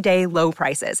everyday low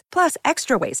prices, plus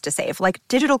extra ways to save, like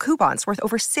digital coupons worth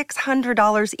over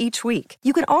 $600 each week.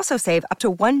 You can also save up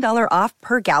to $1 off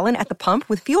per gallon at the pump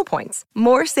with fuel points.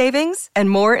 More savings and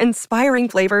more inspiring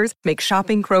flavors make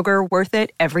shopping Kroger worth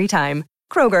it every time.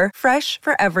 Kroger, fresh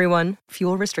for everyone.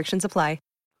 Fuel restrictions apply.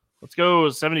 Let's go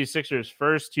 76ers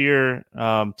first here.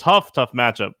 Tough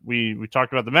matchup. We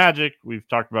talked about the Magic. We've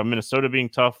talked about Minnesota being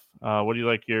tough. What do you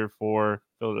like here for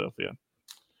Philadelphia?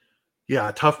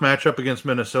 Yeah, tough matchup against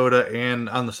Minnesota and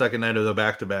on the second night of the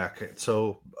back-to-back.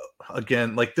 So,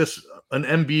 again, like this, an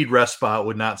Embiid rest spot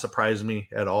would not surprise me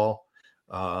at all.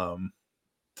 I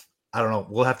don't know.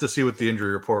 We'll have to see what the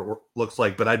injury report looks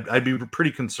like, but I'd be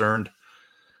pretty concerned.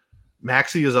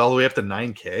 Maxey is all the way up to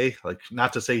 9K. Like,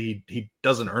 not to say he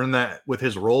doesn't earn that with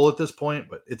his role at this point,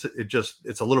 but it's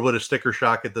a little bit of sticker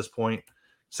shock at this point.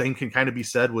 Same can kind of be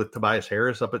said with Tobias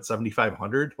Harris up at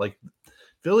 7,500. Like,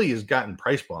 Philly has gotten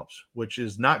price bumps, which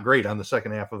is not great on the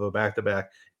second half of a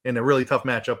back-to-back and a really tough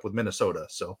matchup with Minnesota.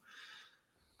 So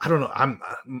I don't know. I'm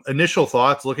initial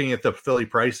thoughts looking at the Philly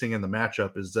pricing and the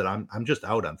matchup is that I'm just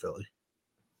out on Philly.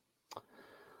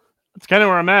 That's kind of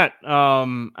where I'm at.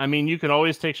 I mean, you can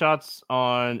always take shots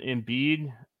on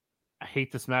Embiid. I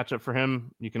hate this matchup for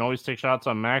him. You can always take shots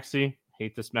on Maxey.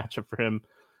 Hate this matchup for him.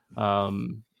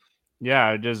 I'm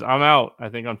out, I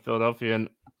think, on Philadelphia. And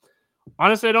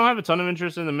honestly, I don't have a ton of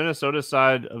interest in the Minnesota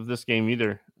side of this game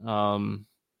either.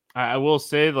 I will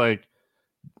say, like,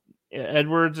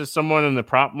 Edwards is someone in the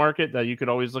prop market that you could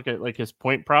always look at, like, his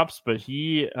point props, but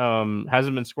he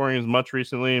hasn't been scoring as much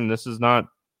recently, and this is not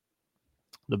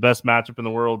the best matchup in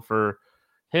the world for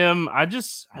him. I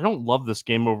don't love this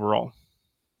game overall.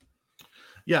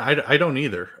 Yeah, I don't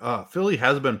either. Philly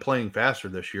has been playing faster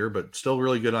this year, but still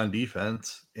really good on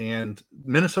defense. And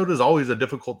Minnesota is always a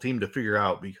difficult team to figure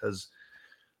out because,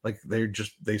 like,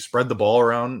 they spread the ball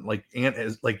around. Like Ant,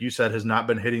 like you said, has not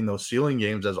been hitting those ceiling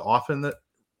games as often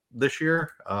this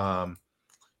year.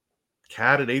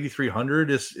 Cat at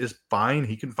 8,300 is fine.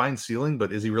 He can find ceiling,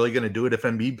 but is he really going to do it if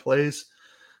Embiid plays?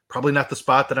 Probably not the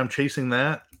spot that I'm chasing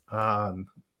that.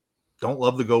 Don't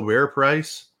love the Gobert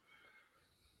price.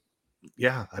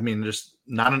 Yeah, I mean, just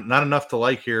not enough to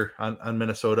like here on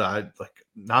Minnesota.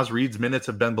 Naz Reid's minutes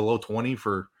have been below 20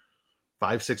 for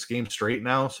 5-6 games straight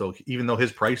now. So even though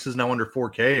his price is now under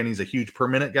 4K and he's a huge per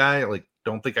minute guy, like,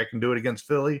 don't think I can do it against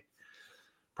Philly.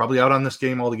 Probably out on this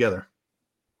game altogether.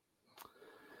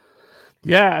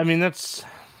 Yeah, I mean,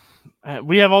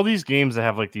 we have all these games that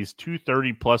have like these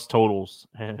 230 plus totals,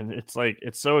 and it's like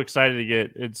it's so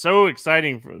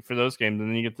exciting for those games, and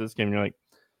then you get to this game and you're like,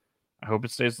 I hope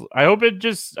it stays. I hope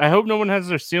no one has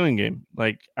their ceiling game.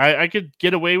 Like, I could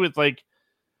get away with Embiid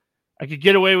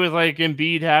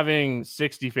having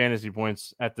 60 fantasy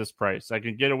points at this price. I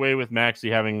could get away with Maxey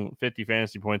having 50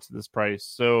 fantasy points at this price.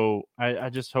 So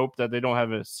I just hope that they don't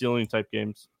have a ceiling type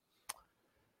games.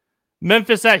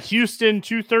 Memphis at Houston,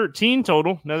 213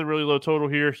 total. Another really low total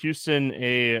here. Houston,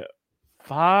 a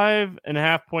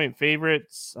 5.5 point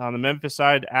favorites on the Memphis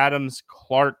side. Adams,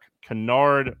 Clark,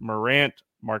 Kennard, Morant,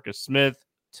 Marcus Smith,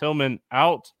 Tillman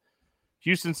out.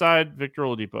 Houston side, Victor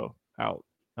Oladipo out,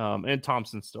 and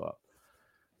Thompson still out.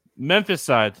 Memphis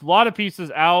side, a lot of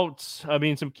pieces out. I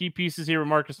mean, some key pieces here with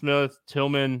Marcus Smith,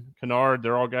 Tillman, Kennard.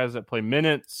 They're all guys that play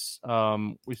minutes.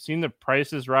 We've seen the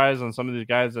prices rise on some of these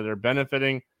guys that are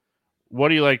benefiting. What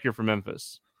do you like here for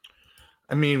Memphis?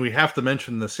 I mean, we have to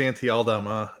mention the Santi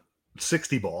Aldama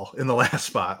 60 ball in the last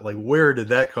spot. Like, where did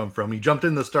that come from? He jumped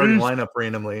in the starting lineup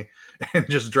randomly and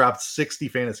just dropped 60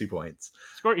 fantasy points.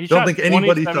 He don't think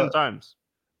anybody thought times.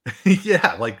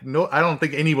 Yeah, like no, I don't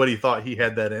think anybody thought he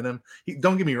had that in him.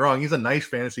 Don't get me wrong, he's a nice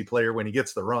fantasy player when he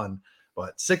gets the run,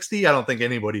 but 60, I don't think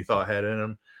anybody thought had in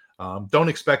him. Don't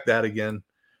expect that again.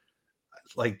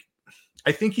 Like,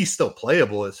 I think he's still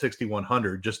playable at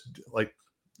 6,100. Just like,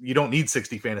 you don't need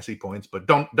 60 fantasy points, but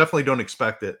definitely don't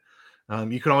expect it.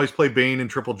 You can always play Bane and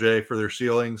Triple J for their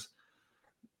ceilings.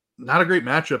 Not a great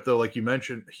matchup, though, like you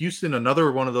mentioned. Houston,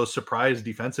 another one of those surprise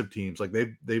defensive teams. Like,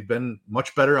 they've been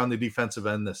much better on the defensive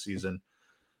end this season.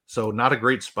 So not a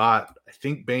great spot. I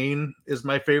think Bane is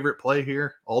my favorite play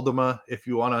here. Aldama,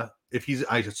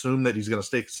 I assume that he's going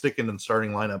to stick in the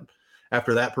starting lineup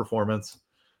after that performance.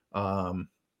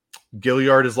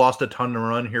 Gilliard has lost a ton of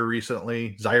run here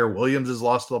recently. Zaire Williams has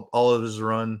lost all of his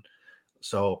run.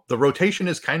 So the rotation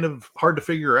is kind of hard to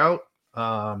figure out.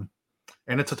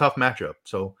 And it's a tough matchup.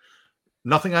 So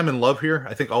nothing I'm in love here.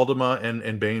 I think Aldama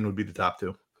and Bane would be the top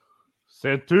two.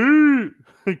 Santu,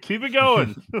 keep it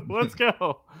going. Let's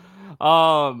go.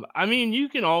 I mean, you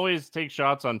can always take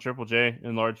shots on Triple J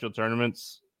in large field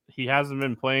tournaments. He hasn't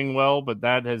been playing well, but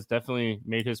that has definitely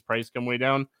made his price come way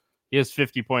down. He has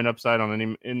 50-point upside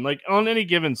on any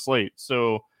given slate.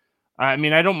 So, I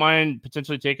mean, I don't mind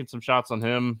potentially taking some shots on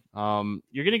him.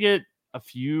 You're going to get a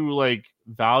few like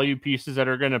value pieces that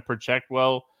are going to project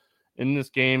well in this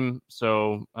game.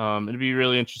 So it'd be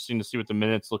really interesting to see what the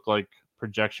minutes look like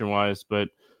projection wise. But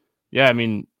yeah, I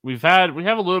mean, we have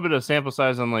a little bit of sample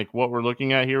size on like what we're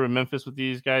looking at here with Memphis with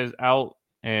these guys out,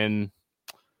 and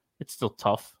it's still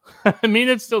tough. I mean,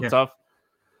 it's still tough.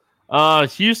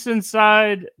 Houston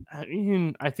side, I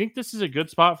mean, I think this is a good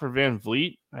spot for Van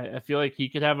Vliet. I feel like he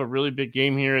could have a really big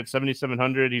game here at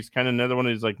 7,700. He's kind of another one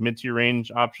of these like mid-tier range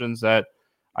options that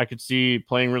I could see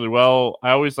playing really well.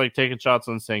 I always like taking shots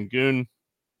on Sengun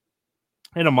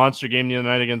in a monster game the other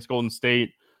night against Golden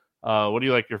State. What do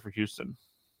you like here for Houston?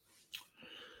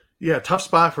 Yeah, tough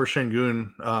spot for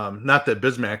Sengun. Not that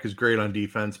Bismack is great on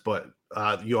defense, but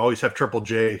you always have Triple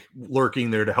J lurking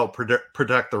there to help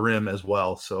protect the rim as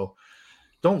well. So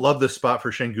don't love this spot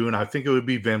for Sengun. I think it would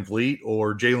be Van Vliet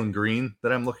or Jalen Green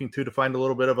that I'm looking to find a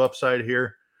little bit of upside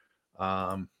here.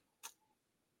 I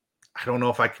don't know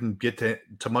if I can get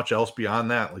to much else beyond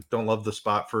that. Like, don't love the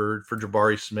spot for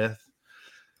Jabari Smith.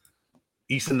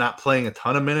 Easton not playing a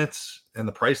ton of minutes, and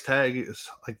the price tag is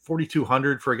like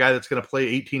 4,200 for a guy that's going to play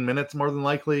 18 minutes more than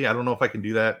likely. I don't know if I can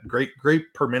do that. Great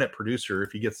per minute producer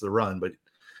if he gets the run, but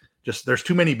just there's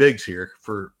too many bigs here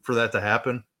for that to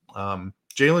happen.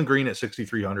 Jalen Green at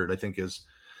 6,300, I think, is,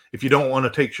 if you don't want to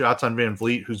take shots on Van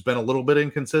Vliet, who's been a little bit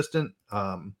inconsistent,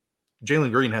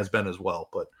 Jalen Green has been as well,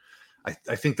 but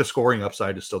I think the scoring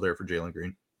upside is still there for Jalen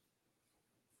Green.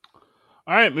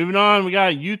 All right, moving on. We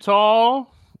got Utah.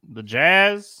 The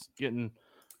Jazz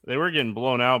they were getting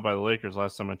blown out by the Lakers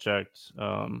last time I checked.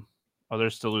 They're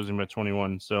still losing by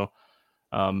 21. So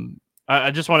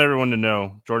I just want everyone to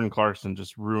know Jordan Clarkson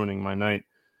just ruining my night.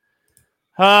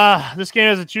 This game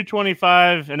has a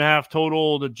 225.5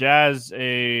 total. The Jazz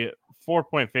a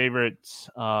 4-point favorite.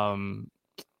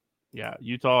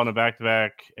 Utah on a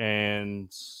back-to-back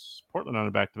and Portland on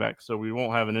a back-to-back. So we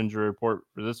won't have an injury report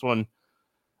for this one.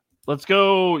 Let's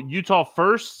go Utah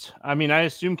first. I mean, I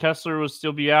assume Kessler will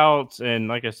still be out. And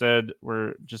like I said,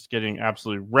 we're just getting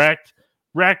absolutely wrecked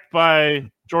by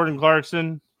Jordan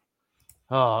Clarkson.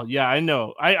 Oh, yeah, I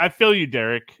know. I feel you,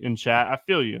 Derek, in chat. I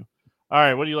feel you. All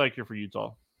right, what do you like here for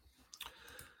Utah?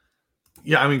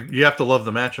 Yeah, I mean, you have to love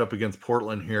the matchup against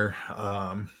Portland here.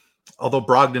 Although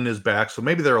Brogdon is back, so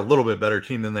maybe they're a little bit better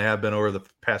team than they have been over the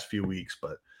past few weeks.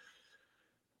 But,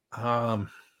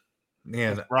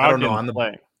 man, I don't know. On the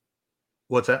play.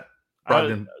 What's that?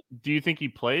 Brogdon. Do you think he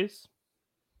plays?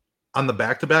 On the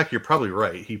back-to-back, you're probably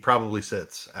right. He probably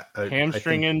sits.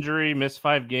 Hamstring injury, missed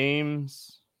 5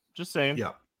 games. Just saying.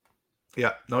 Yeah.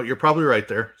 Yeah. No, you're probably right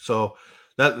there. So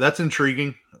that's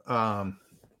intriguing.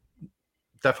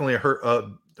 Definitely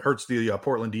hurts the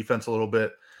Portland defense a little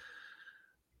bit.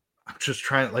 I'm just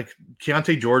trying, like,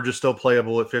 Keontae George is still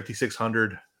playable at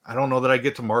 5,600. I don't know that I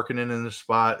get to Markkanen in this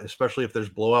spot, especially if there's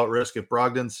blowout risk if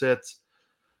Brogdon sits.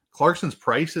 Clarkson's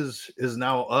price is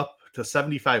now up to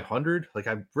 7,500. Like,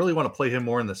 I really want to play him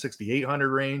more in the 6,800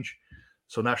 range.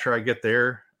 So not sure I get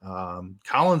there.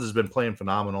 Collins has been playing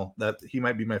phenomenal. That he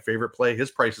might be my favorite play.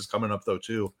 His price is coming up though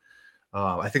too.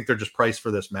 I think they're just priced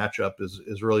for this matchup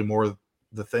is really more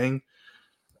the thing.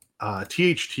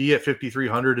 THT at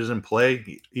 5,300 is in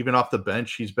play. Even off the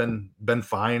bench, he's been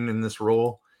fine in this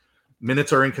role.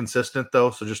 Minutes are inconsistent though,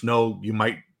 so just know you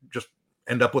might just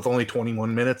end up with only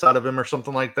 21 minutes out of him or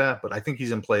something like that. But I think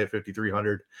he's in play at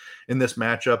 5,300 in this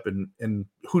matchup, and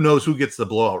who knows who gets the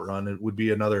blowout run? It would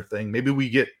be another thing. Maybe we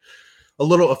get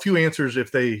a few answers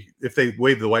if they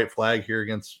wave the white flag here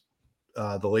against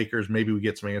the Lakers. Maybe we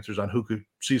get some answers on who could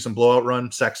see some blowout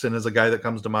run. Sexton is a guy that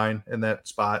comes to mind in that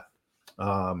spot.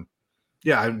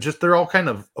 They're all kind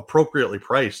of appropriately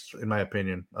priced in my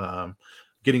opinion.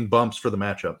 Getting bumps for the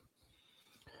matchup.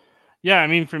 Yeah, I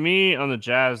mean, for me on the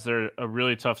Jazz, they're a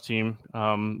really tough team.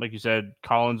 Like you said,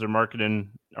 Collins or Markkanen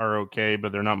are okay,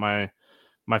 but they're not my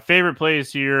favorite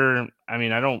plays here. I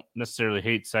mean, I don't necessarily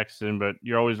hate Sexton, but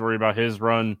you're always worried about his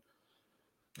run.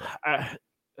 I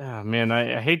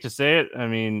hate to say it. I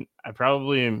mean, I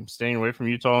probably am staying away from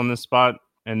Utah in this spot.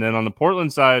 And then on the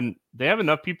Portland side, they have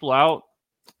enough people out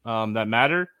that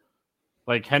matter,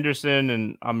 like Henderson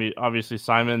and obviously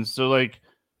Simons. So, like,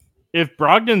 if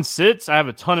Brogdon sits, I have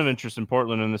a ton of interest in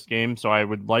Portland in this game, so I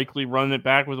would likely run it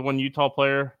back with one Utah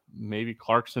player, maybe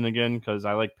Clarkson again, because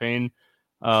I like Payne.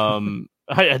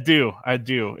 I do.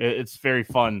 It's very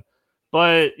fun.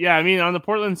 But, yeah, I mean, on the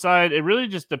Portland side, it really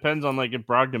just depends on, like, if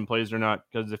Brogdon plays or not,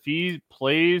 because if he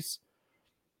plays,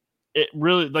 it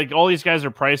really, like, all these guys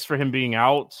are priced for him being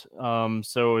out.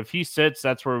 So if he sits,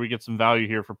 that's where we get some value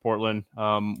here for Portland.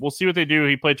 We'll see what they do.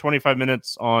 He played 25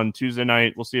 minutes on Tuesday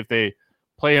night. We'll see if they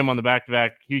play him on the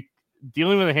back-to-back. He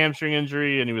dealing with a hamstring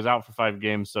injury, and he was out for 5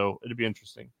 games, so it'd be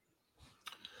interesting.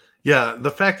 Yeah, the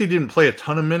fact he didn't play a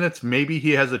ton of minutes, maybe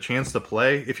he has a chance to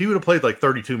play. If he would have played like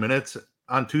 32 minutes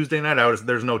on Tuesday night,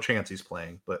 there's no chance he's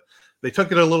playing. But they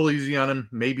took it a little easy on him.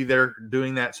 Maybe they're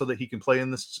doing that so that he can play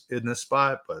in this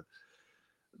spot. But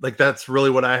like that's really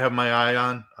what I have my eye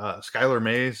on. Skylar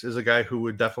Mays is a guy who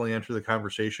would definitely enter the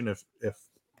conversation if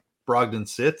Brogdon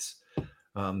sits.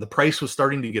 The price was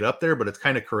starting to get up there, but it's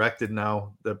kind of corrected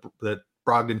now that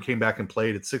Brogdon came back and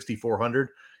played at 6,400.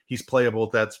 He's playable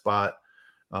at that spot.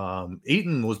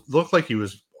 Ayton looked like he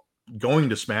was going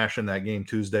to smash in that game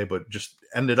Tuesday, but just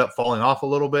ended up falling off a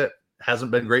little bit.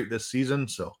 Hasn't been great this season,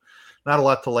 so not a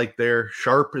lot to like there.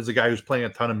 Sharp is a guy who's playing a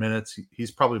ton of minutes.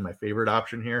 He's probably my favorite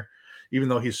option here, even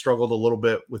though he's struggled a little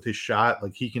bit with his shot.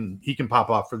 Like he can pop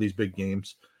off for these big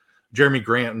games. Jeremy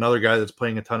Grant, another guy that's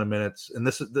playing a ton of minutes. And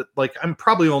this is like, I'm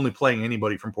probably only playing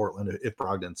anybody from Portland if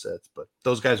Brogdon sits, but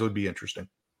those guys would be interesting.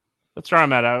 That's where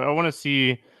I'm at. I want to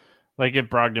see like if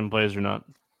Brogdon plays or not.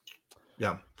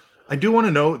 Yeah. I do want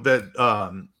to note that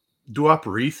Duop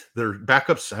Reith, their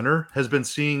backup center, has been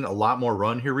seeing a lot more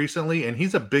run here recently, and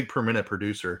he's a big per minute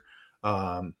producer.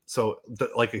 Like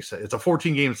I said, it's a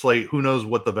 14-game slate. Who knows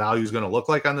what the value is going to look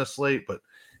like on this slate, but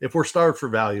if we're starved for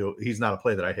value, he's not a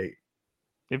play that I hate.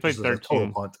 He played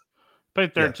 13.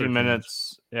 Played 13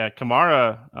 minutes. Yeah,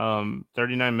 Kamara,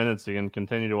 39 minutes again.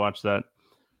 Continue to watch that.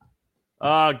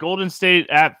 Golden State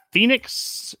at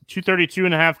Phoenix,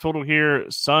 232.5 total here.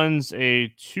 Suns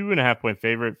a 2.5-point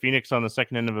favorite. Phoenix on the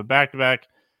second end of a back-to-back.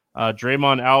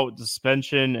 Draymond out,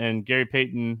 suspension, and Gary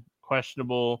Payton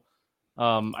questionable.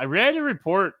 I read a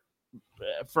report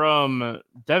from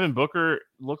Devin Booker.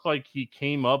 Looked like he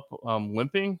came up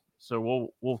limping,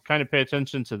 so we'll kind of pay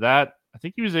attention to that. I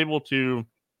think he was able to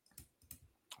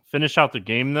finish out the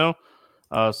game though.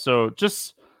 So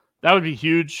just that would be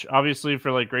huge, obviously,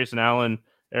 for like Grayson Allen,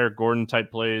 Eric Gordon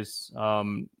type plays.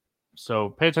 So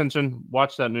pay attention,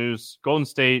 watch that news. Golden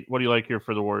State, what do you like here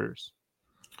for the Warriors?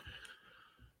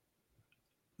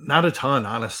 Not a ton,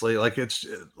 honestly.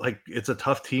 It's a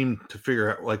tough team to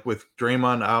figure out. Like with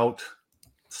Draymond out,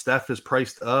 Steph is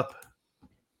priced up.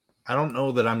 I don't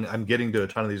know that I'm getting to a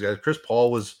ton of these guys. Chris Paul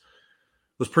was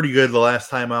pretty good the last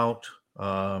time out.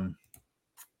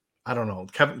 I don't know,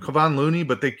 Kevon Looney,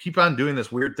 but they keep on doing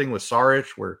this weird thing with Saric,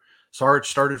 where Saric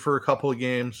started for a couple of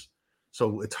games,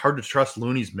 so it's hard to trust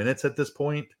Looney's minutes at this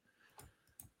point.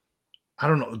 I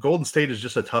don't know. Golden State is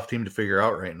just a tough team to figure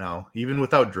out right now. Even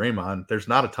without Draymond, there's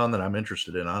not a ton that I'm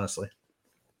interested in, honestly.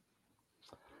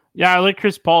 Yeah, I like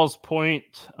Chris Paul's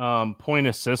point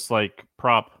assist like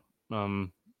prop. I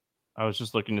was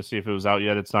just looking to see if it was out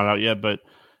yet. It's not out yet, but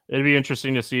it'd be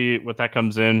interesting to see what that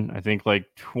comes in. I think like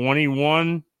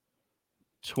 21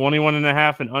 and a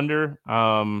half and under.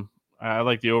 I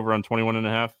like the over on 21 and a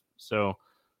half. So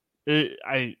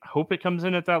I hope it comes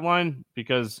in at that line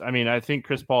because, I mean, I think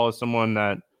Chris Paul is someone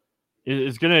that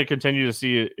is going to continue to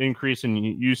see an increase in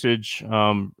usage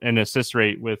and assist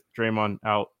rate with Draymond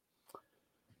out.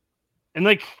 And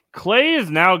like Clay is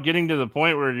now getting to the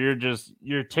point where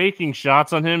you're taking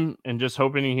shots on him and just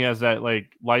hoping he has that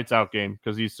like lights out game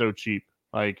because he's so cheap.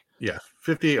 Like, yeah,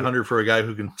 5,800 for a guy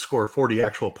who can score 40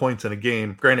 actual points in a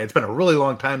game. Granted, it's been a really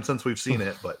long time since we've seen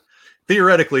it, but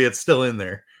theoretically, it's still in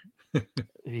there.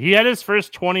 He had his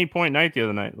first 20-point night the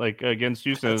other night, like against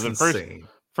Houston. It was the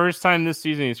first time this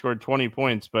season he scored 20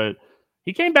 points, but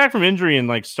he came back from injury and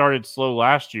like started slow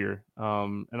last year.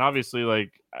 And obviously,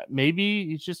 like maybe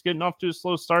he's just getting off to a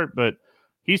slow start, but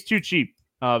he's too cheap,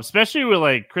 especially with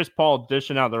like Chris Paul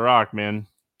dishing out the rock, man.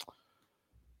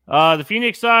 The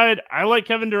Phoenix side, I like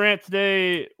Kevin Durant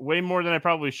today way more than I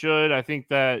probably should. I think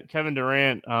that Kevin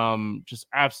Durant just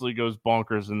absolutely goes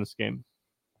bonkers in this game.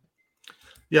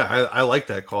 Yeah, I like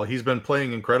that call. He's been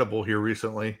playing incredible here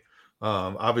recently.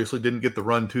 Obviously didn't get the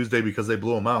run Tuesday because they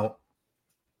blew him out.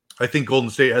 I think Golden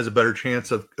State has a better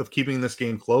chance of keeping this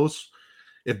game close.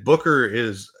 If Booker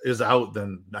is out,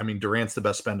 then, I mean, Durant's the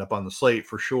best spend up on the slate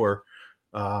for sure.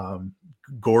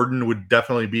 Gordon would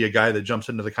definitely be a guy that jumps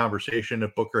into the conversation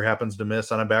if Booker happens to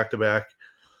miss on a back-to-back.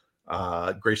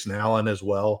 Grayson Allen as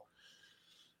well.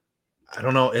 I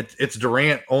don't know. It's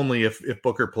Durant only if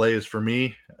Booker plays for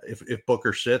me. If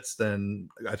Booker sits, then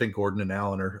I think Gordon and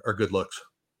Allen are good looks.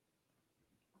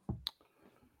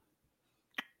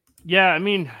 Yeah, I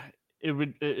mean,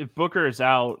 if Booker is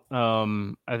out,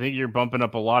 I think you're bumping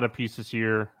up a lot of pieces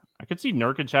here. I could see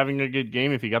Nurkic having a good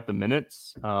game if he got the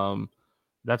minutes.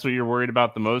 That's what you're worried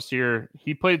about the most here.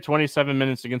 He played 27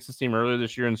 minutes against this team earlier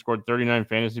this year and scored 39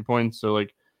 fantasy points. So,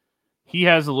 like, he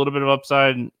has a little bit of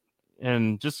upside,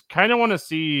 and just kind of want to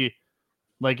see,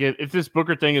 like, if this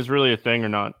Booker thing is really a thing or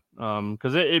not.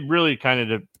 Because it really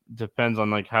kind of depends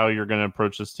on, like, how you're going to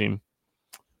approach this team.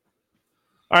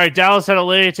 All right, Dallas at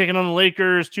LA taking on the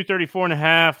Lakers,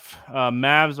 234.5.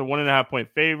 Mavs a 1.5 point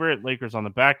favorite. Lakers on the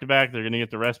back-to-back. They're going to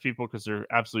get the rest people because they're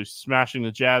absolutely smashing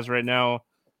the Jazz right now.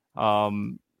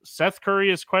 Seth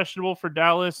Curry is questionable for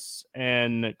Dallas,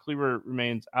 and Kleber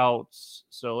remains out.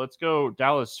 So let's go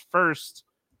Dallas first.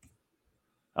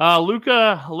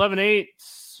 Luka 11-8,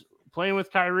 playing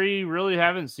with Kyrie. Really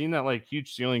haven't seen that like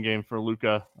huge ceiling game for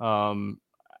Luka.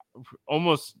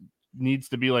 Almost needs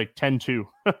to be like 10-2.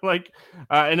 Like,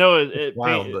 I know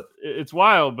it's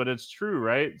wild, but it's true,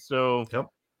 right? So yep.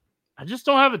 I just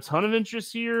don't have a ton of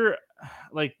interest here.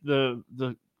 Like the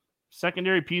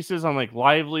secondary pieces on like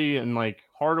Lively and like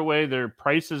Hardaway, their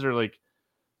prices are like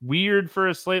weird for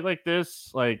a slate like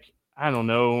this. Like, I don't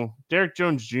know. Derek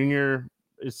Jones Jr.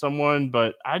 is someone,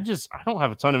 but I don't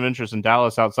have a ton of interest in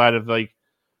Dallas outside of like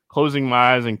closing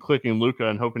my eyes and clicking Luka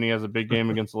and hoping he has a big game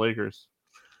against the Lakers.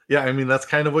 Yeah, I mean, that's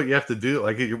kind of what you have to do.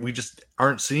 Like, we just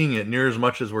aren't seeing it near as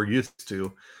much as we're used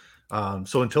to.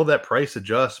 So until that price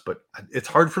adjusts, but it's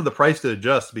hard for the price to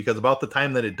adjust because about the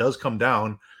time that it does come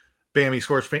down, bam, he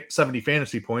scores 70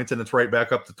 fantasy points and it's right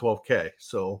back up to 12K.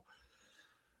 So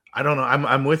I don't know.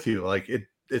 I'm with you. Like, it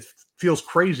feels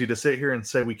crazy to sit here and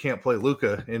say we can't play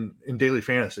Luka in daily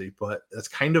fantasy, but that's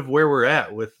kind of where we're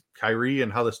at with Kyrie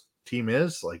and how this team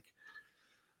is. Like,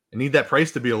 I need that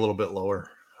price to be a little bit lower.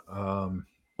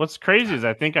 What's crazy is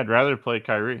I think I'd rather play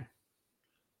Kyrie.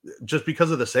 Just because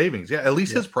of the savings. Yeah, at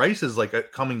least his price is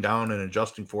like coming down and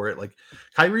adjusting for it. Like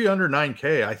Kyrie under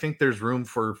 9K, I think there's room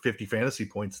for 50 fantasy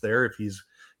points there if he's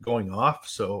going off.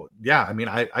 So, yeah, I mean,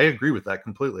 I agree with that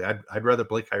completely. I'd rather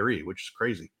play Kyrie, which is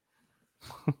crazy.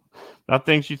 Not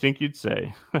things you think you'd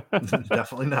say.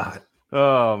 Definitely not.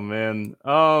 Oh, man.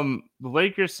 The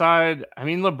Lakers side, I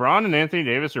mean, LeBron and Anthony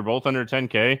Davis are both under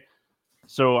 10K.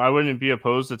 So I wouldn't be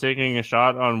opposed to taking a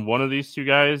shot on one of these two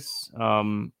guys. I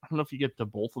don't know if you get to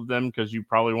both of them because you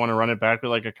probably want to run it back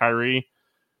with like a Kyrie.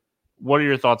 What are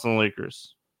your thoughts on the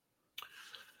Lakers?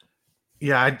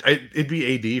 Yeah, it'd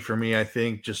be AD for me. I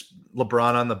think just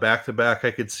LeBron on the back-to-back.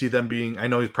 I could see them being. I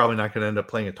know he's probably not going to end up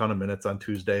playing a ton of minutes on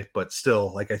Tuesday, but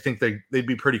still, like I think they'd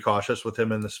be pretty cautious with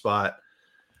him in the spot.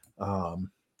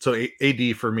 So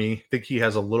AD for me. I think he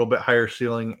has a little bit higher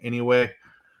ceiling anyway.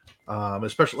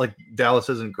 Especially like Dallas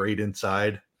isn't great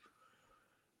inside.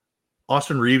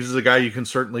 Austin Reeves is a guy you can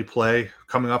certainly play.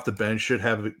 Coming off the bench should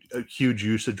have a huge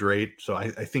usage rate. So I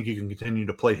think you can continue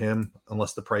to play him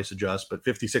unless the price adjusts, but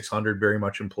 5,600 very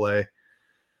much in play.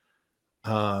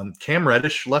 Cam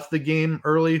Reddish left the game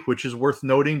early, which is worth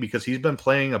noting because he's been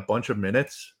playing a bunch of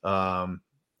minutes. I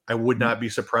would not be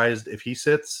surprised if he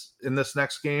sits in this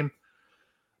next game.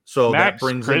 So Max that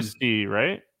brings Christie,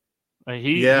 right?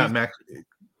 Max.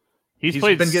 He's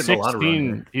played been getting 16, a lot of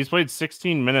run. He's played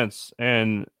 16 minutes,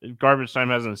 and garbage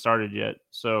time hasn't started yet.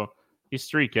 So he's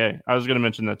 3K. I was going to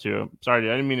mention that too. Sorry,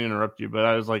 I didn't mean to interrupt you, but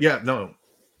I was like,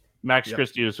 Max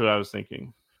Christie is who I was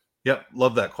thinking. Yep,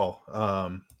 love that call.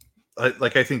 I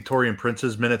think Taurean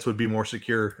Prince's minutes would be more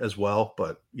secure as well.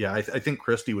 But yeah, I think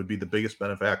Christie would be the biggest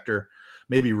benefactor.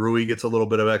 Maybe Rui gets a little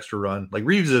bit of extra run. Like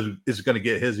Reeves is going to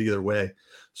get his either way.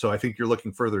 So I think you're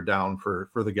looking further down for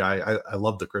the guy. I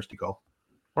love the Christie call.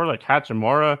 Or like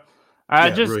Hachimura.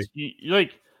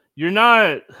 You're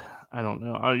not, I don't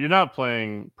know. You're not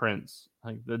playing Prince.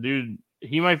 Like the dude,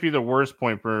 he might be the worst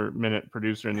point per minute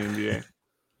producer in the NBA.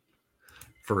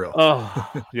 For real.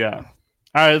 Oh, yeah.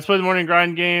 All right, let's play the morning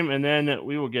grind game, and then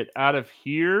we will get out of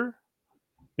here.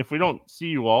 If we don't see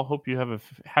you all, hope you have a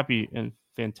happy and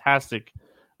fantastic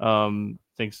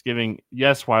Thanksgiving.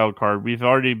 Yes, wild card. We've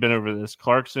already been over this.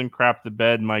 Clarkson crapped the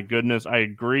bed. My goodness, I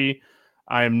agree.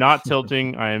 I am not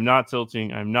tilting. I am not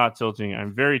tilting. I'm not tilting.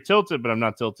 I'm very tilted, but I'm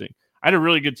not tilting. I had a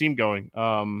really good team going.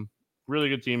 Really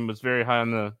good team. Was very high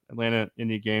on the Atlanta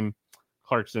Indy game.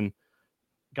 Clarkson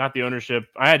got the ownership.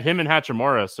 I had him and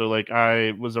Hachimura, so like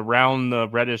I was around the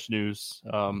Reddish news.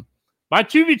 My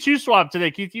 2v2 swap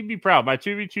today, Keith, you'd be proud. My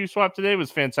 2v2 swap today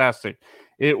was fantastic.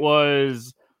 It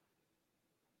was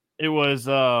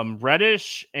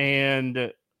Reddish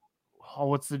and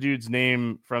what's the dude's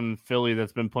name from Philly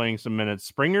that's been playing some minutes?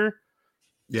 Springer.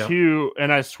 Yeah.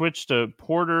 And I switched to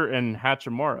Porter and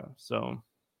Hachimura. So,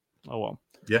 oh well.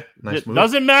 Yeah, nice move.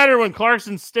 Doesn't matter when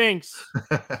Clarkson stinks.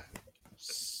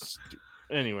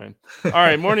 Anyway. All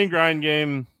right, morning grind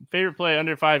game. Favorite play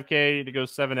under 5K to go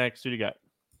 7X. Who do you got?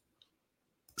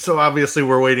 So obviously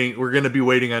we're waiting. We're going to be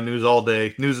waiting on news all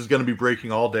day. News is going to be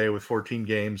breaking all day with 14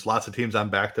 games. Lots of teams on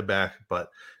back-to-back. But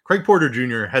Craig Porter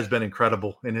Jr. has been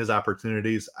incredible in his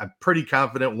opportunities. I'm pretty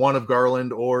confident one of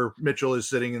Garland or Mitchell is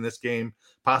sitting in this game.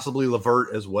 Possibly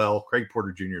LeVert as well. Craig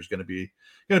Porter Jr. is going to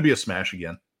be a smash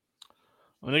again.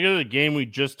 I'm going to go to the game we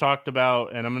just talked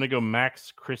about, and I'm going to go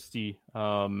Max Christie.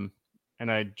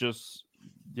 And I just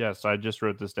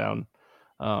wrote this down.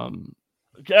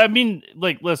 I mean,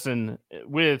 like, listen,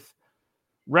 with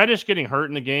Reddish getting hurt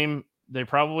in the game, they're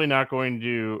probably not going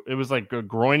to. It was like a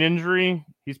groin injury.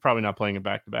 He's probably not playing it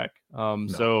back-to-back. No.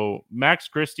 So Max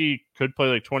Christie could play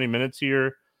like 20 minutes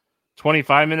here.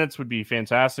 25 minutes would be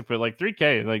fantastic, but like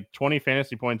 3K, like 20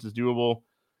 fantasy points is doable.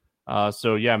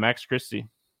 So yeah, Max Christie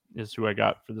is who I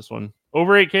got for this one.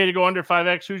 Over 8K to go under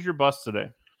 5X. Who's your bust today?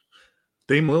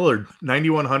 Dame Lillard,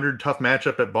 9,100, tough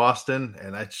matchup at Boston,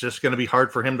 and it's just going to be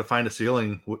hard for him to find a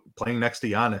ceiling playing next to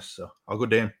Giannis. So I'll go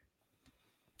Dame.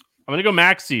 I'm going to go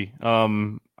Maxey.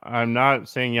 I'm not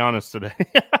saying Giannis today.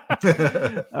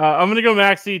 I'm going to go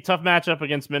Maxey. Tough matchup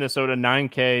against Minnesota,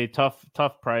 9K,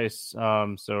 tough price.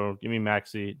 So give me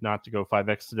Maxey not to go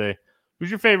 5X today. Who's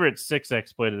your favorite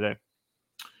 6X play today?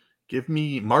 Give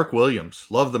me Mark Williams.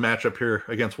 Love the matchup here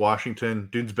against Washington.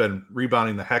 Dude's been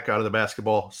rebounding the heck out of the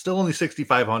basketball. Still only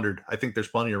 6,500. I think there's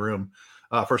plenty of room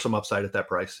for some upside at that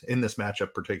price in this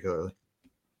matchup particularly.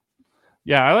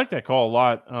 Yeah, I like that call a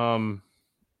lot.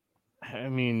 I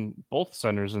mean, both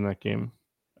centers in that game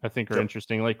I think are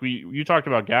interesting. Like you talked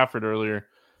about Gafford earlier.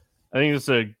 I think it's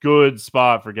a good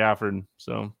spot for Gafford.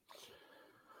 So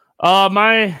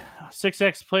my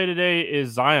 6X play today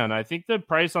is Zion. I think the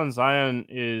price on Zion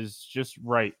is just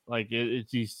right. Like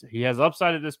he has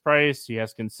upside at this price. He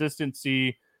has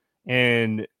consistency,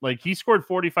 and like he scored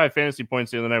 45 fantasy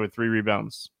points the other night with 3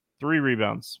 rebounds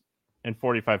and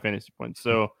 45 fantasy points.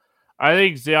 So I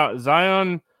think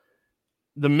Zion,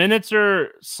 the minutes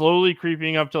are slowly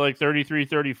creeping up to like 33,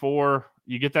 34.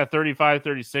 You get that 35,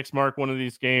 36 mark one of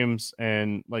these games,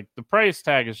 and like the price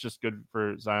tag is just good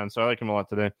for Zion. So I like him a lot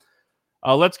today.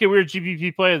 Let's get weird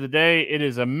GPP play of the day. It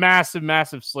is a massive,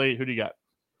 massive slate. Who do you got?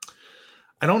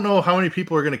 I don't know how many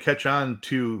people are going to catch on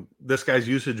to this guy's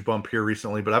usage bump here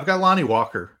recently, but I've got Lonnie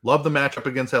Walker. Love the matchup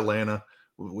against Atlanta.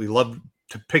 We love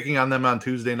picking on them on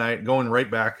Tuesday night, going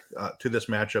right back to this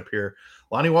matchup here.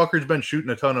 Lonnie Walker's been taking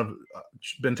a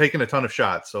ton of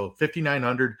shots. So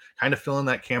 5,900, kind of filling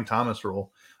that Cam Thomas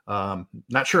role.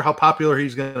 Not sure how popular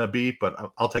he's going to be,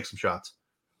 but I'll take some shots.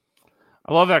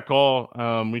 I love that call.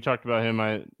 We talked about him.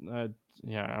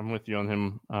 I'm with you on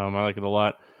him. I like it a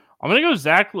lot. I'm going to go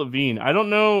Zach LaVine. I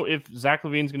don't know if Zach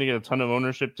LaVine's going to get a ton of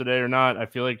ownership today or not. I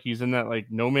feel like he's in that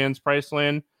like no man's price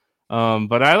land.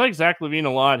 But I like Zach LaVine a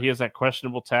lot. He has that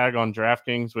questionable tag on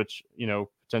DraftKings, which,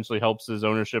 potentially helps his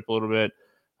ownership a little bit.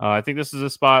 I think this is a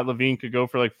spot LaVine could go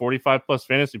for like 45 plus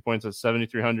fantasy points at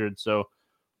 7,300. So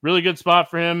really good spot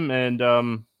for him. And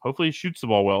hopefully he shoots the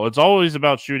ball well. It's always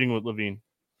about shooting with LaVine.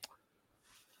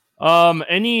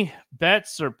 Any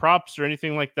bets or props or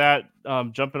anything like that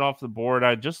jumping off the board?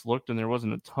 I just looked and there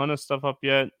wasn't a ton of stuff up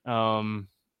yet.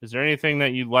 Is there anything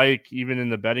that you like even in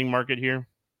the betting market here?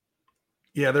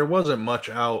 Yeah, there wasn't much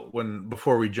out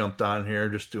before we jumped on here,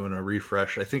 just doing a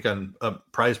refresh. I think on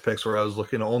Prize Picks where I was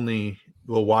looking, only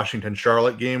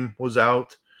Washington-Charlotte game was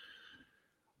out.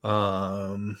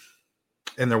 And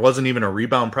there wasn't even a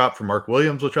rebound prop for Mark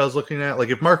Williams, which I was looking at. Like,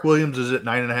 if Mark Williams is at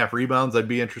 9.5 rebounds, I'd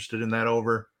be interested in that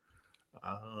over.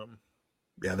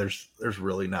 Yeah, there's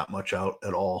really not much out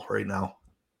at all right now.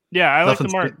 Yeah, I like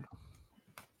the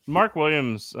Mark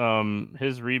Williams.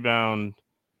 His rebound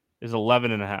is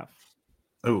 11.5.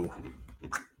 Oh,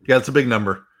 yeah, it's a big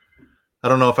number. I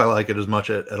don't know if I like it as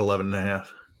much at 11.5.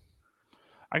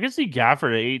 I can see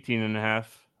Gafford at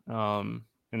 18.5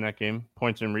 in that game.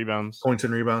 Points and rebounds.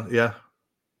 Yeah.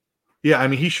 Yeah, I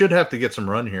mean, he should have to get some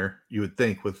run here, you would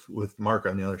think, with Mark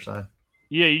on the other side.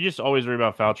 Yeah, you just always worry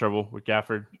about foul trouble with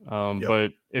Gafford.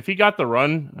 But if he got the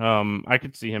run, I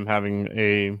could see him having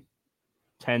a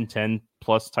 10-10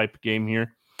 plus type game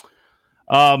here.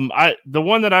 The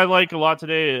one that I like a lot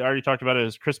today, I already talked about it,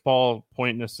 is Chris Paul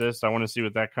point and assist. I want to see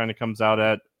what that kind of comes out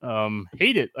at.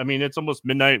 Hate it. I mean, it's almost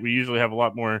midnight. We usually have a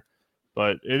lot more,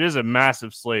 but it is a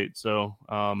massive slate. So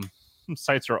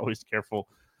sites are always careful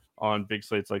on big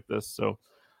slates like this. So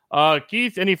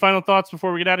Keith, any final thoughts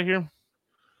before we get out of here?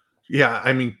 Yeah,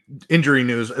 I mean, injury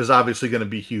news is obviously going to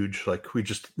be huge. Like we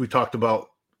talked about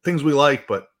things we like,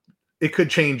 but it could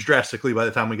change drastically by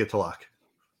the time we get to lock.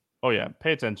 Oh yeah,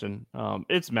 pay attention.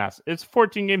 It's massive. It's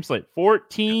 14 game slate.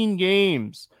 14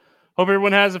 games. Hope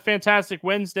everyone has a fantastic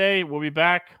Wednesday. We'll be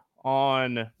back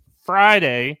on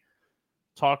Friday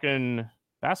talking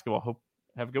basketball. Hope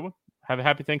have a good one. Have a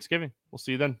happy Thanksgiving. We'll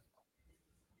see you then.